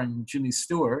 starring Jimmy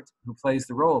Stewart, who plays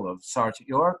the role of Sergeant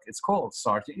York. It's called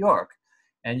Sergeant York.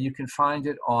 And you can find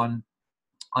it on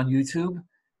YouTube.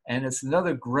 And it's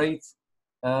another great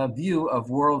view of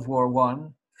World War I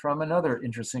from another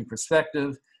interesting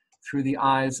perspective through the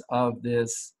eyes of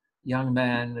this young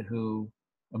man who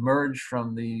emerged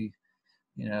from the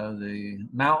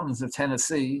mountains of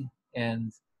Tennessee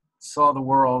and saw the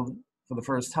world for the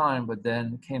first time, but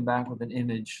then came back with an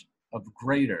image of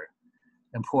greater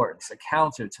importance, a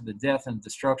counter to the death and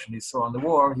destruction he saw in the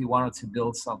war. He wanted to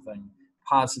build something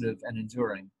positive and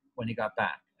enduring when he got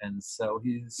back. And so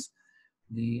he's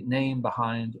the name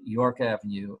behind York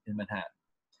Avenue in Manhattan.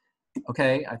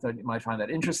 Okay, I thought you might find that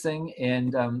interesting.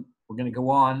 And we're going to go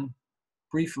on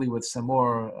briefly with some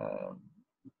more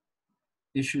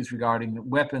issues regarding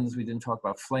weapons. We didn't talk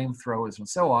about flamethrowers and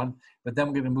so on, but then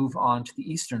we're going to move on to the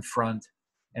Eastern Front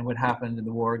and what happened in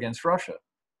the war against Russia.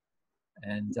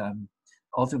 And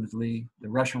ultimately, the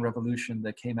Russian Revolution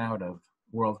that came out of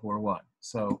World War I.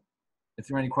 So if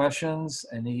there are any questions,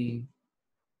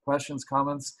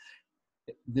 comments,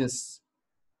 this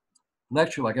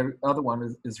lecture, like every other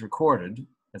one, is recorded.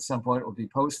 At some point, it will be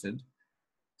posted.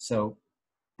 So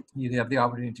you have the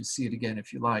opportunity to see it again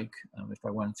if you like. If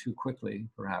I went too quickly,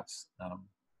 perhaps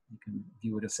you can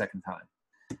view it a second time.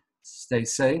 Stay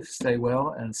safe, stay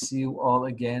well, and see you all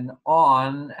again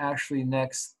on actually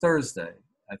next Thursday,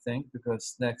 I think,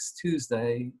 because next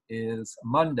Tuesday is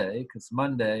Monday, because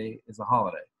Monday is a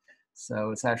holiday.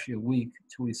 So it's actually a week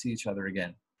till we see each other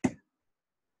again.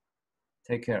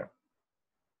 Take care.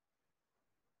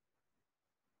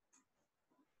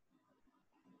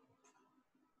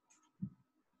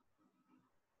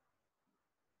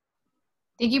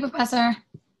 Thank you, Professor.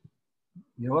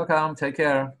 You're welcome. Take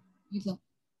care. You too.